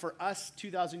that for us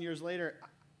 2,000 years later,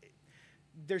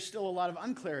 there's still a lot of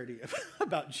unclarity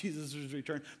about Jesus'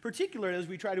 return, particularly as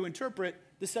we try to interpret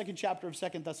the 2nd chapter of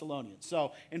 2 Thessalonians.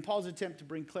 So in Paul's attempt to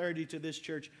bring clarity to this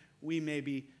church, we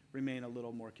maybe remain a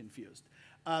little more confused.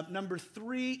 Number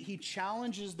 3, he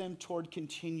challenges them toward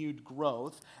continued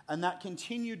growth. And that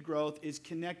continued growth is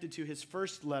connected to his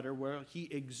first letter, where he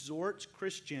exhorts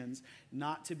Christians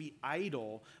not to be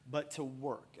idle, but to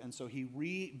work. And so he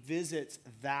revisits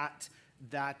that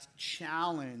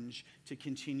challenge to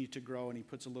continue to grow, and he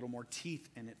puts a little more teeth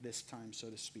in it this time,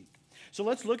 so to speak. So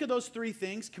let's look at those 3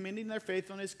 things: commending their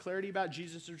faithfulness, clarity about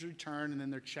Jesus' return, and then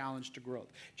their challenge to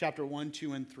growth. Chapter 1,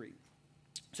 2, and 3.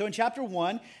 So in chapter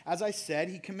 1, as I said,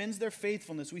 he commends their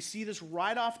faithfulness. We see this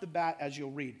right off the bat as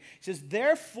you'll read. He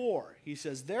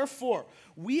says, therefore,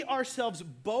 we ourselves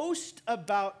boast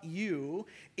about you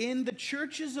in the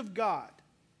churches of God.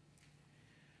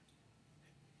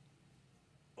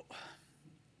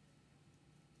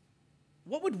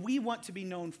 What would we want to be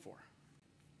known for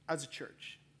as a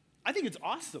church? I think it's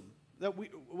awesome that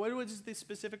what was the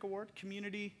specific award?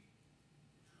 Community.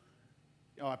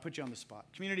 Oh, I put you on the spot.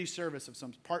 Community service of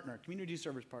some partner, community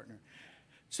service partner.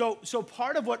 So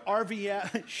part of what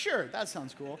RVF, sure, that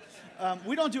sounds cool.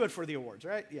 We don't do it for the awards,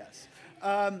 right? Yes.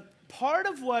 Part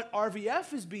of what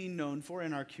RVF is being known for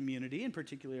in our community, and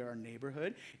particularly our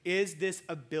neighborhood, is this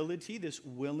ability, this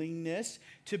willingness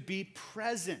to be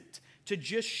present, to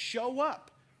just show up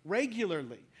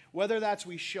regularly. Whether that's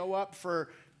we show up for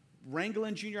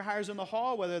wrangling junior hires in the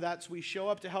hall, whether that's we show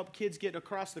up to help kids get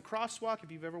across the crosswalk.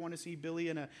 If you've ever want to see Billy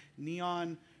in a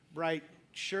neon bright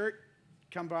shirt,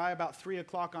 come by about 3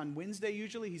 o'clock on Wednesday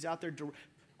usually. He's out there,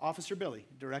 Officer Billy,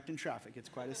 directing traffic. It's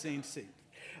quite a scene to see.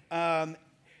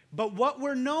 But what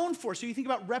we're known for, so you think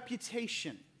about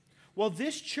reputation. Well,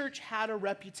 this church had a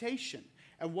reputation.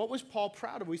 And what was Paul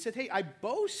proud of? He said, hey, I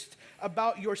boast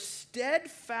about your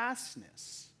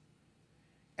steadfastness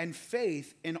and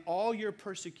faith in all your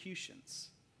persecutions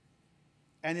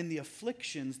and in the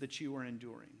afflictions that you are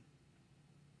enduring.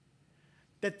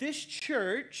 That this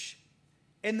church,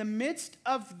 in the midst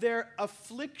of their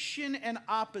affliction and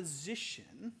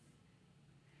opposition,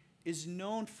 is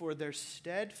known for their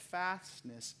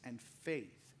steadfastness and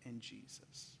faith in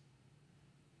Jesus.